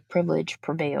the white privilege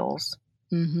prevails.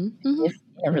 mm-hmm. If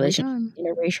Every time.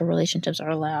 interracial relationships are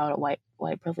allowed,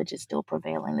 white privilege is still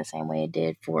prevailing the same way it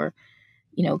did for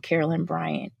Carolyn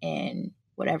Bryant and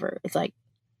whatever. It's like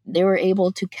they were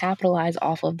able to capitalize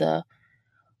off of the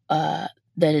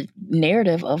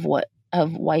narrative of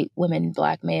white women,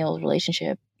 black males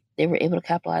relationship. They were able to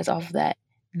capitalize off of that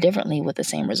differently with the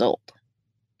same result.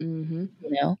 Mm-hmm. You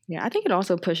know? Yeah, I think it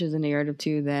also pushes the narrative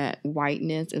too that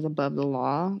whiteness is above the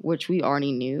law, which we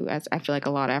already knew. As I feel like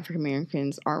a lot of African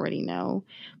Americans already know,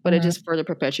 but it Mhm, just further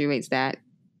perpetuates that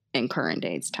in current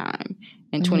days time.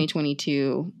 In mhm,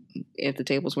 2022, if the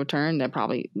tables were turned, that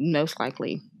probably most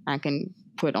likely I can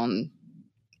put on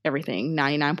everything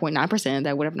 99.9%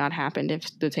 that would have not happened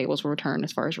if the tables were turned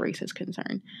as far as race is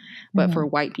concerned. But for mhm,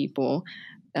 white people,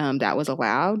 that was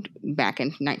allowed back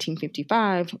in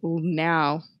 1955.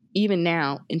 Now, even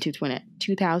now into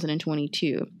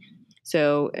 2022.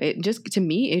 So it just, to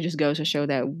me, it just goes to show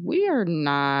that we are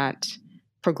not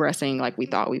progressing like we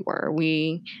thought we were.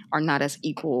 We are not as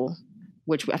equal,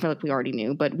 which I feel like we already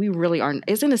knew, but we really aren't.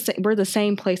 We're the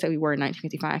same place that we were in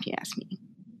 1955, if you ask me.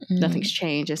 mhm. Nothing's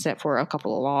changed except for a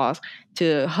couple of laws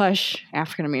to hush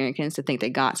African Americans to think they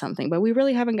got something, but we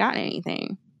really haven't gotten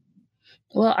anything.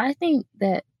 Well, I think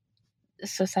that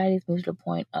society's moved to the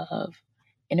point of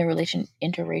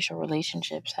interracial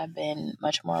relationships have been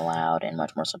much more allowed and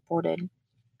much more supported.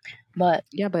 But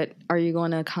Yeah, but are you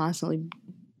going to constantly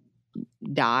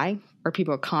die, or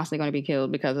people are constantly going to be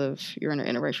killed because of you're in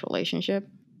an interracial relationship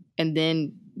and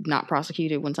then not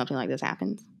prosecuted when something like this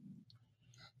happens?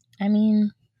 I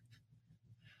mean,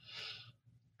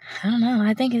 I don't know.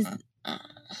 I think it's I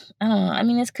don't know. I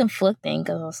mean, it's conflicting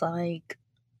because it's like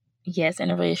yes,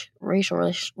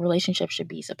 interracial relationships should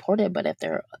be supported, but if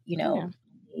they're Yeah.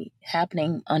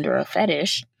 happening under a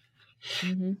fetish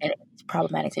Mm-hmm. and it's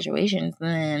problematic situations,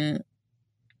 then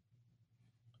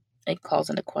it calls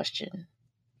into question.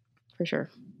 For sure.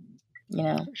 you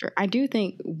know? For sure. I do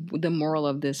think the moral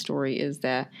of this story is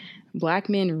that Black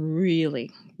men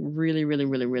really, really, really,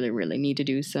 really, really, really need to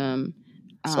do some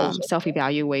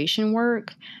self-evaluation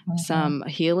work, some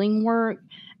healing work,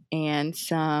 and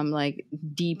some like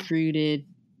deep-rooted,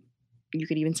 you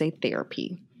could even say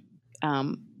therapy,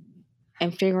 and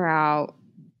figure out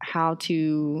how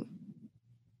to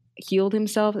heal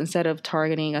themselves instead of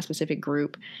targeting a specific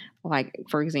group. Like,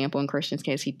 for example, in Christian's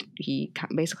case, he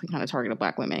basically kind of targeted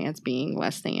Black women as being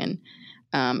less than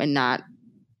and not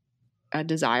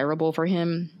desirable for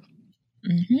him.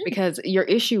 Because your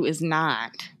issue is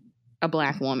not a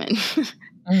Black woman.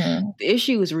 The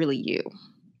issue is really you.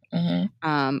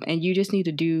 And you just need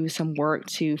to do some work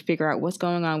to figure out what's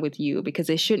going on with you, because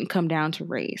it shouldn't come down to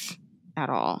race at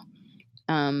all.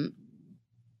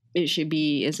 It should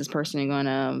be, is this person going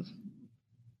to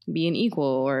be an equal,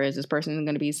 or is this person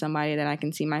going to be somebody that I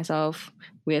can see myself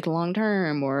with long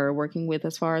term or working with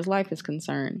as far as life is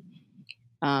concerned,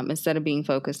 instead of being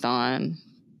focused on,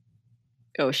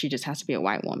 oh, she just has to be a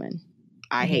white woman.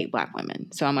 I hate Black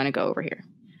women, so I'm going to go over here.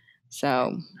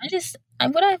 So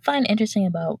what I find interesting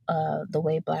about the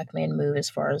way Black men move as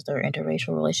far as their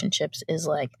interracial relationships is,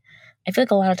 like, I feel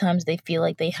like a lot of times they feel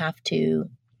like they have to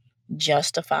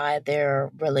justify their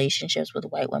relationships with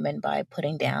white women by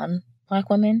putting down Black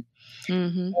women.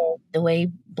 So the way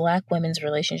Black women's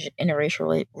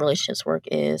interracial relationships work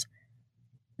is,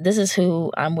 this is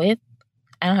who I'm with.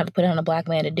 I don't have to put down a Black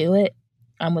man to do it.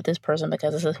 I'm with this person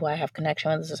because this is who I have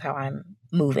connection with. This is how I'm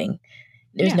moving.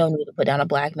 There's no need to put down a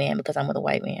Black man because I'm with a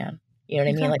white man. You know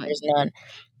what I mean? Like,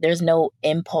 there's no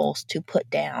impulse to put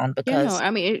down, because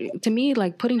I mean, to me,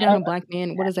 like, putting down a Black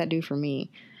man, what does that do for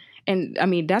me? And I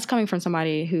mean, that's coming from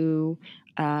somebody who,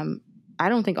 I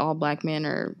don't think all Black men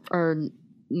are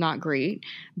not great,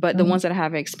 but the ones that I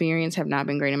have experienced have not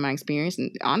been great in my experience.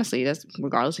 And honestly, that's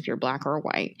regardless if you're Black or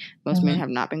white. Most men have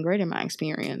not been great in my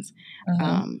experience.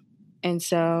 And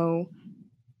so,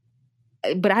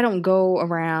 but I don't go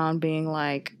around being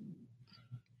like,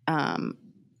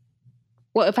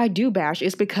 well, if I do bash,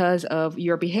 it's because of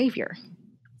your behavior.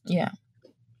 Yeah.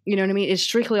 You know what I mean? It's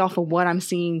strictly off of what I'm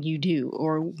seeing you do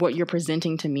or what you're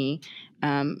presenting to me,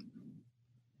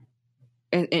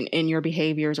 in your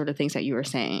behaviors or the things that you are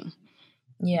saying.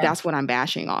 Yeah. That's what I'm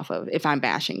bashing off of, if I'm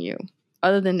bashing you.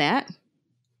 Other than that,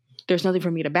 there's nothing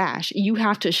for me to bash. You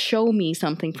have to show me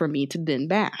something for me to then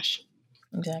bash.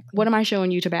 Exactly. What am I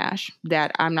showing you to bash?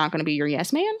 That I'm not going to be your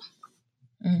yes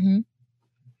man?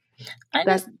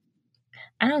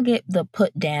 I don't get the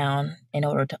put down in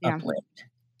order to uplift.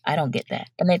 I don't get that.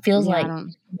 And it feels like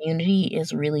community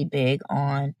is really big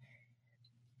on,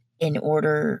 in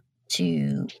order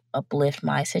to uplift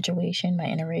my situation, my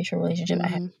interracial relationship, I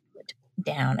have to put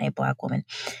down a Black woman.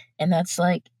 And that's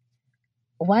like,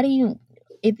 why do you,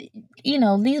 if you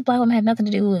know, these Black women have nothing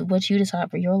to do with what you decide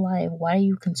for your life, why are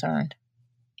you concerned?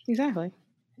 Exactly.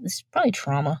 It's probably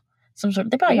trauma. Some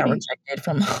sort. They probably got rejected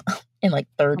from in like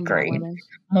third grade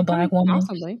from a Black woman,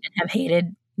 possibly, and have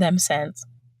hated them since.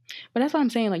 But that's what I'm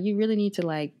saying. Like, you really need to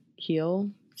like heal,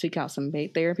 seek out some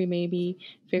therapy, maybe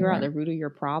figure out the root of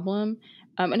your problem.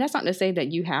 And that's not to say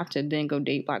that you have to then go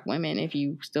date Black women. If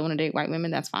you still want to date white women,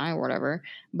 that's fine, or whatever.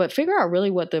 But figure out really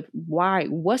what's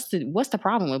the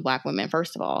problem with Black women,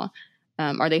 first of all.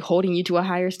 Are they holding you to a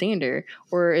higher standard,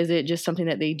 or is it just something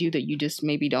that they do that you just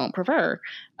maybe don't prefer?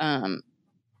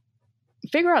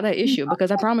 Figure out that issue,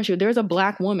 because I promise you, there's a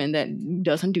Black woman that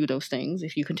doesn't do those things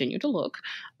if you continue to look.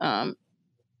 And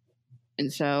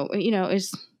so, you know,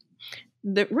 it's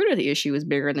the root of the issue is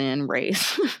bigger than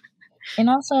race. And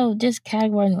also, just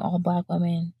categorizing all Black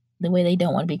women the way they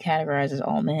don't want to be categorized as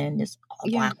all men. Just all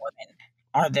Black women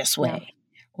are this way,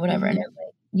 whatever. And it's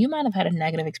like, you might have had a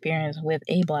negative experience with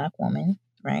a Black woman,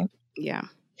 right? Yeah.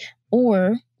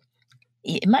 Or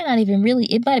it might not even really,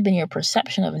 it might have been your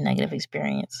perception of a negative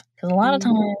experience. Because a lot of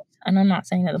times, and I'm not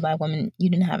saying that the Black woman, you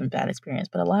didn't have a bad experience,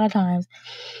 but a lot of times,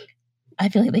 I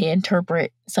feel like they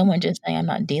interpret someone just saying, I'm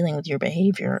not dealing with your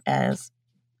behavior as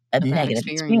a negative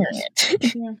experience.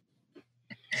 Yeah.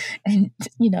 And,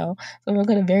 you know, so we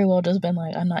could have very well just been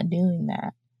like, I'm not doing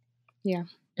that. Yeah.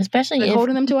 Especially if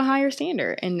holding them to a higher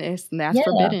standard, and that's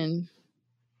forbidden.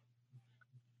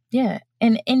 Yeah.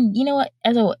 And you know what?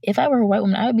 If I were a white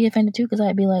woman, I would be offended too, because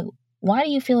I'd be like, why do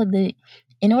you feel like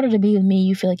in order to be with me,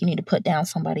 you feel like you need to put down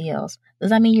somebody else? Does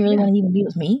that mean you really want to even be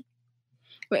with me?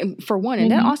 For one,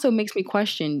 and that also makes me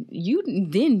question you.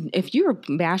 Then, if you're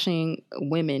bashing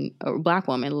women or Black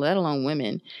women, let alone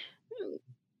women,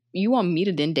 you want me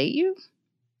to then date you?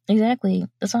 Exactly.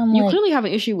 That's why you clearly have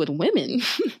an issue with women.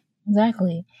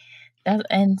 Exactly.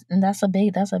 That's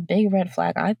a big red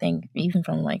flag, I think, even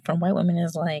from white women,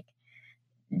 is like,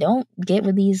 don't get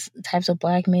with these types of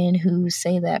black men who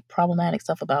say that problematic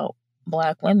stuff about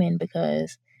black women,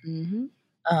 because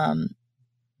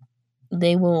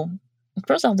they will,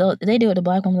 first off, they do it to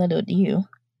black women, they'll do it to you.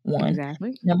 One.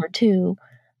 Exactly. Number two,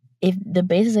 if the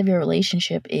basis of your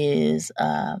relationship is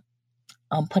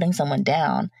putting someone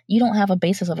down, you don't have a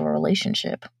basis of a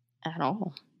relationship at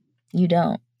all. You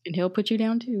don't. And he'll put you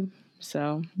down too.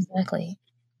 So exactly.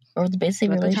 Or the basis of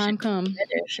let the relationship time come.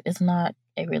 It's not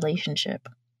a relationship.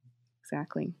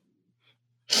 Exactly.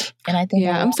 And I think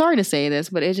I'm sorry to say this,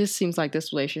 but it just seems like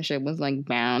this relationship was like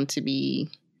bound to be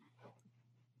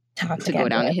toxic, to go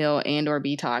down the hill and or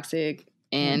be toxic.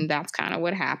 And that's kind of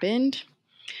what happened.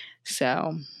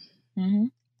 So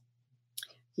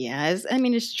yeah,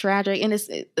 it's tragic,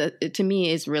 and to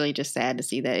me, it's really just sad to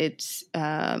see that it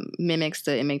mimics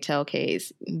the Emmett Till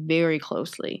case very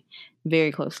closely,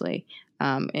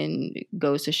 and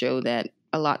goes to show that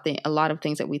a lot of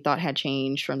things that we thought had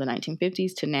changed from the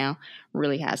 1950s to now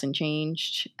really hasn't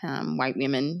changed. White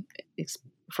women,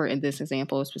 in this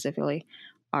example specifically,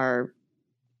 are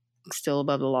still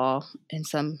above the law in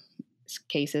some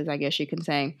cases, I guess you can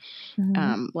say,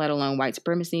 let alone white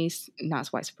supremacy,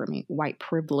 white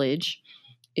privilege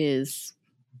is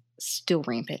still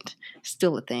rampant,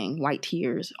 still a thing. White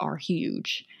tears are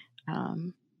huge.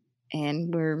 And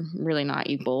we're really not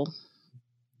equal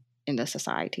in the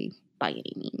society by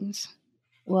any means.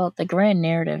 Well, the grand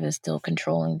narrative is still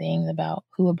controlling things about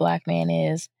who a black man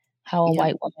is, how a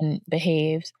white woman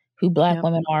behaves, who black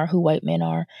women are, who white men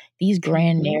are. These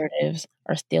grand narratives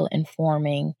are still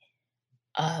informing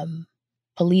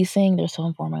policing. They're still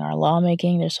informing our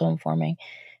lawmaking. They're still informing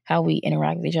how we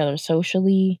interact with each other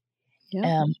socially,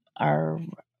 our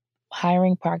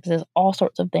hiring practices, all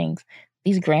sorts of things.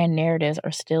 These grand narratives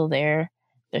are still there.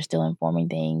 They're still informing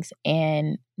things,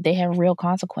 and they have real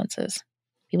consequences.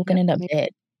 People can end up dead.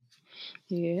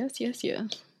 Yes. Yeah.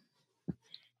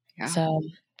 So,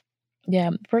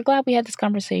 yeah, we're glad we had this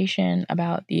conversation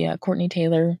about the Courtney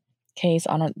Taylor case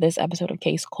on this episode of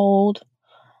CaseCold.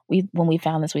 When we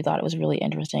found this, we thought it was really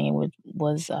interesting and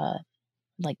was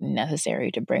like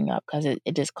necessary to bring up, because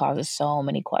it just causes so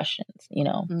many questions,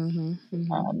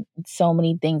 so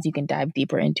many things you can dive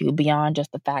deeper into beyond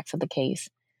just the facts of the case.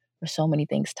 There's so many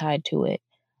things tied to it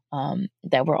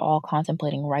that we're all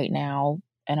contemplating right now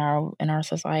in our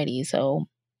society. So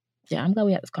yeah, I'm glad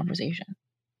we had this conversation.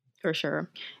 For sure.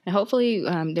 And hopefully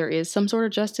there is some sort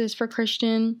of justice for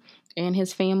Christian and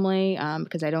his family,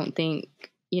 because I don't think,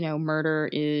 murder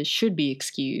should be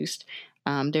excused.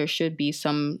 There should be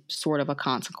some sort of a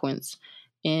consequence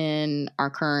in our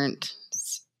current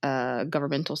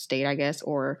governmental state, I guess,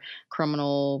 or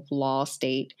criminal law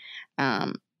state.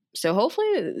 So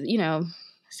hopefully,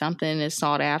 something is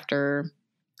sought after,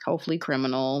 hopefully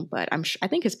criminal, but I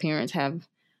think his parents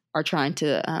are trying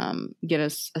to get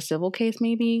a civil case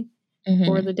maybe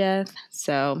for the death.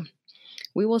 So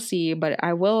we will see. But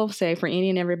I will say, for any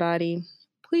and everybody,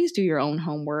 please do your own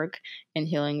homework in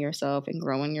healing yourself and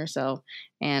growing yourself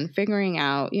and figuring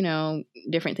out,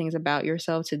 different things about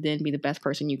yourself to then be the best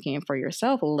person you can for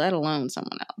yourself, let alone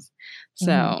someone else.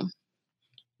 So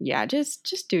yeah,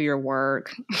 just do your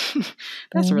work.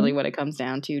 That's really what it comes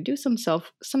down to. Do some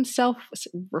self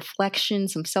reflection,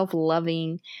 some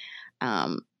self-loving,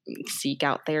 seek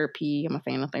out therapy. I'm a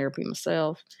fan of therapy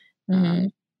myself.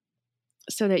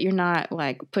 So that you're not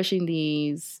like pushing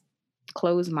these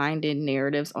closed-minded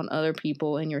narratives on other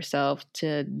people and yourself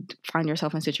to find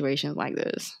yourself in situations like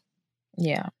this.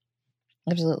 Yeah,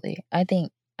 absolutely. I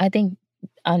think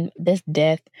this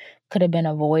death could have been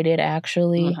avoided,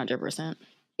 actually, 100%.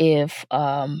 If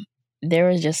there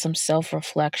was just some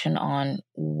self-reflection on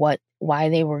why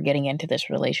they were getting into this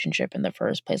relationship in the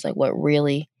first place, like what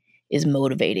really is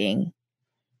motivating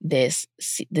this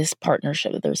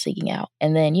partnership that they're seeking out.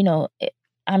 And then,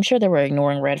 I'm sure they were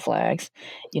ignoring red flags,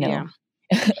 Yeah.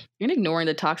 You're ignoring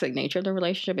the toxic nature of the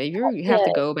relationship. If you have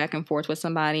to go back and forth with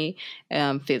somebody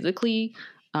physically,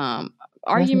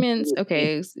 arguments,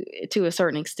 okay, to a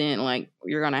certain extent, like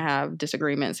you're going to have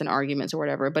disagreements and arguments or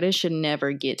whatever, but it should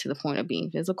never get to the point of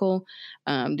being physical.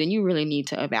 Then you really need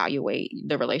to evaluate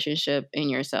the relationship in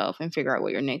yourself and figure out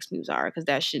what your next moves are, because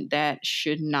that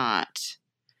should not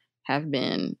have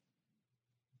been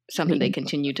something they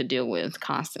continue to deal with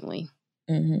constantly.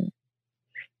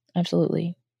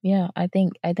 Absolutely. Yeah, I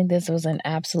think this was an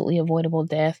absolutely avoidable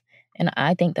death, and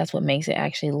I think that's what makes it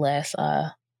actually less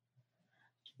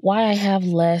why I have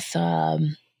less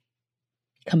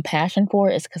compassion for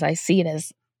it is because I see it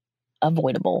as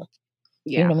avoidable.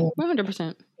 Yeah, you know what I mean? 100%.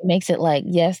 It makes it like,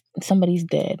 yes, somebody's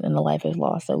dead and the life is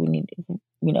lost, so we need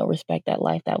to, respect that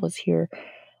life that was here.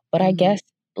 But I guess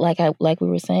like we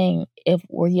were saying, if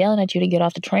we're yelling at you to get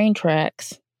off the train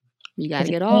tracks, you got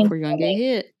to get off. We're going to get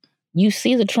hit. You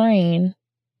see the train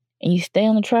and you stay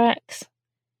on the tracks.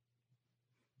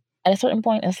 At a certain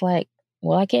point, it's like,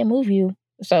 well, I can't move you.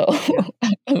 So,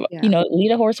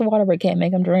 lead a horse to water, but can't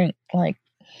make them drink. Like,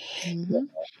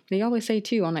 they always say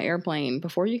too on an airplane,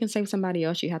 before you can save somebody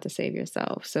else, you have to save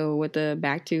yourself. So with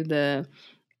back to the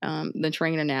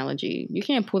train analogy, you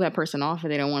can't pull that person off if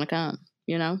they don't want to come.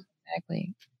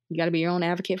 Exactly. You got to be your own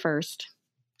advocate first.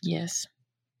 Yes,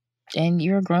 and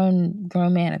you're a grown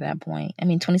man at that point. I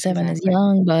mean, 27 is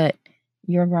young, but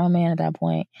you're a grown man at that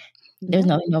point. There's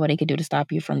nothing nobody could do to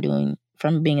stop you from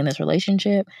being in this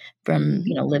relationship, from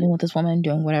living with this woman,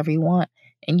 doing whatever you want,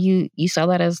 and you saw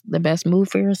that as the best move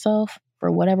for yourself for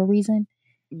whatever reason.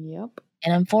 Yep.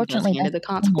 And unfortunately, that's the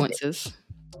consequences.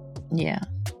 Yeah.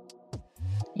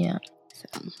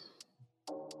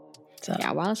 So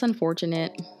yeah, while it's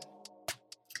unfortunate,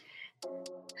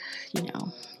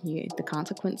 the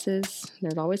consequences.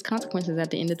 There's always consequences at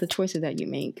the end of the choices that you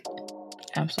make.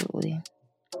 Absolutely.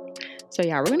 So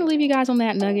yeah, we're going to leave you guys on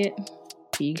that nugget.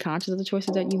 Be conscious of the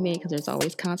choices that you make, because there's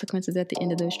always consequences at the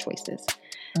end of those choices.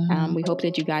 We hope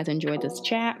that you guys enjoyed this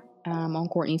chat on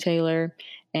Courtney Taylor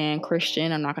and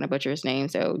Christian. I'm not going to butcher his name,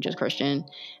 so just Christian.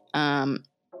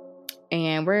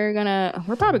 And we're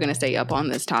probably going to stay up on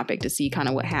this topic to see kind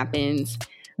of what happens.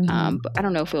 But I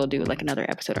don't know if we'll do like another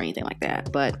episode or anything like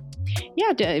that. But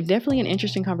yeah, definitely an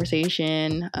interesting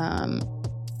conversation.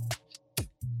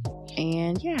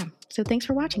 And yeah, so thanks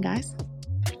for watching, guys.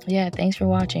 Yeah, thanks for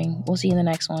watching. We'll see you in the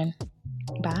next one.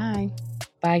 Bye.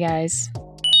 Bye, guys.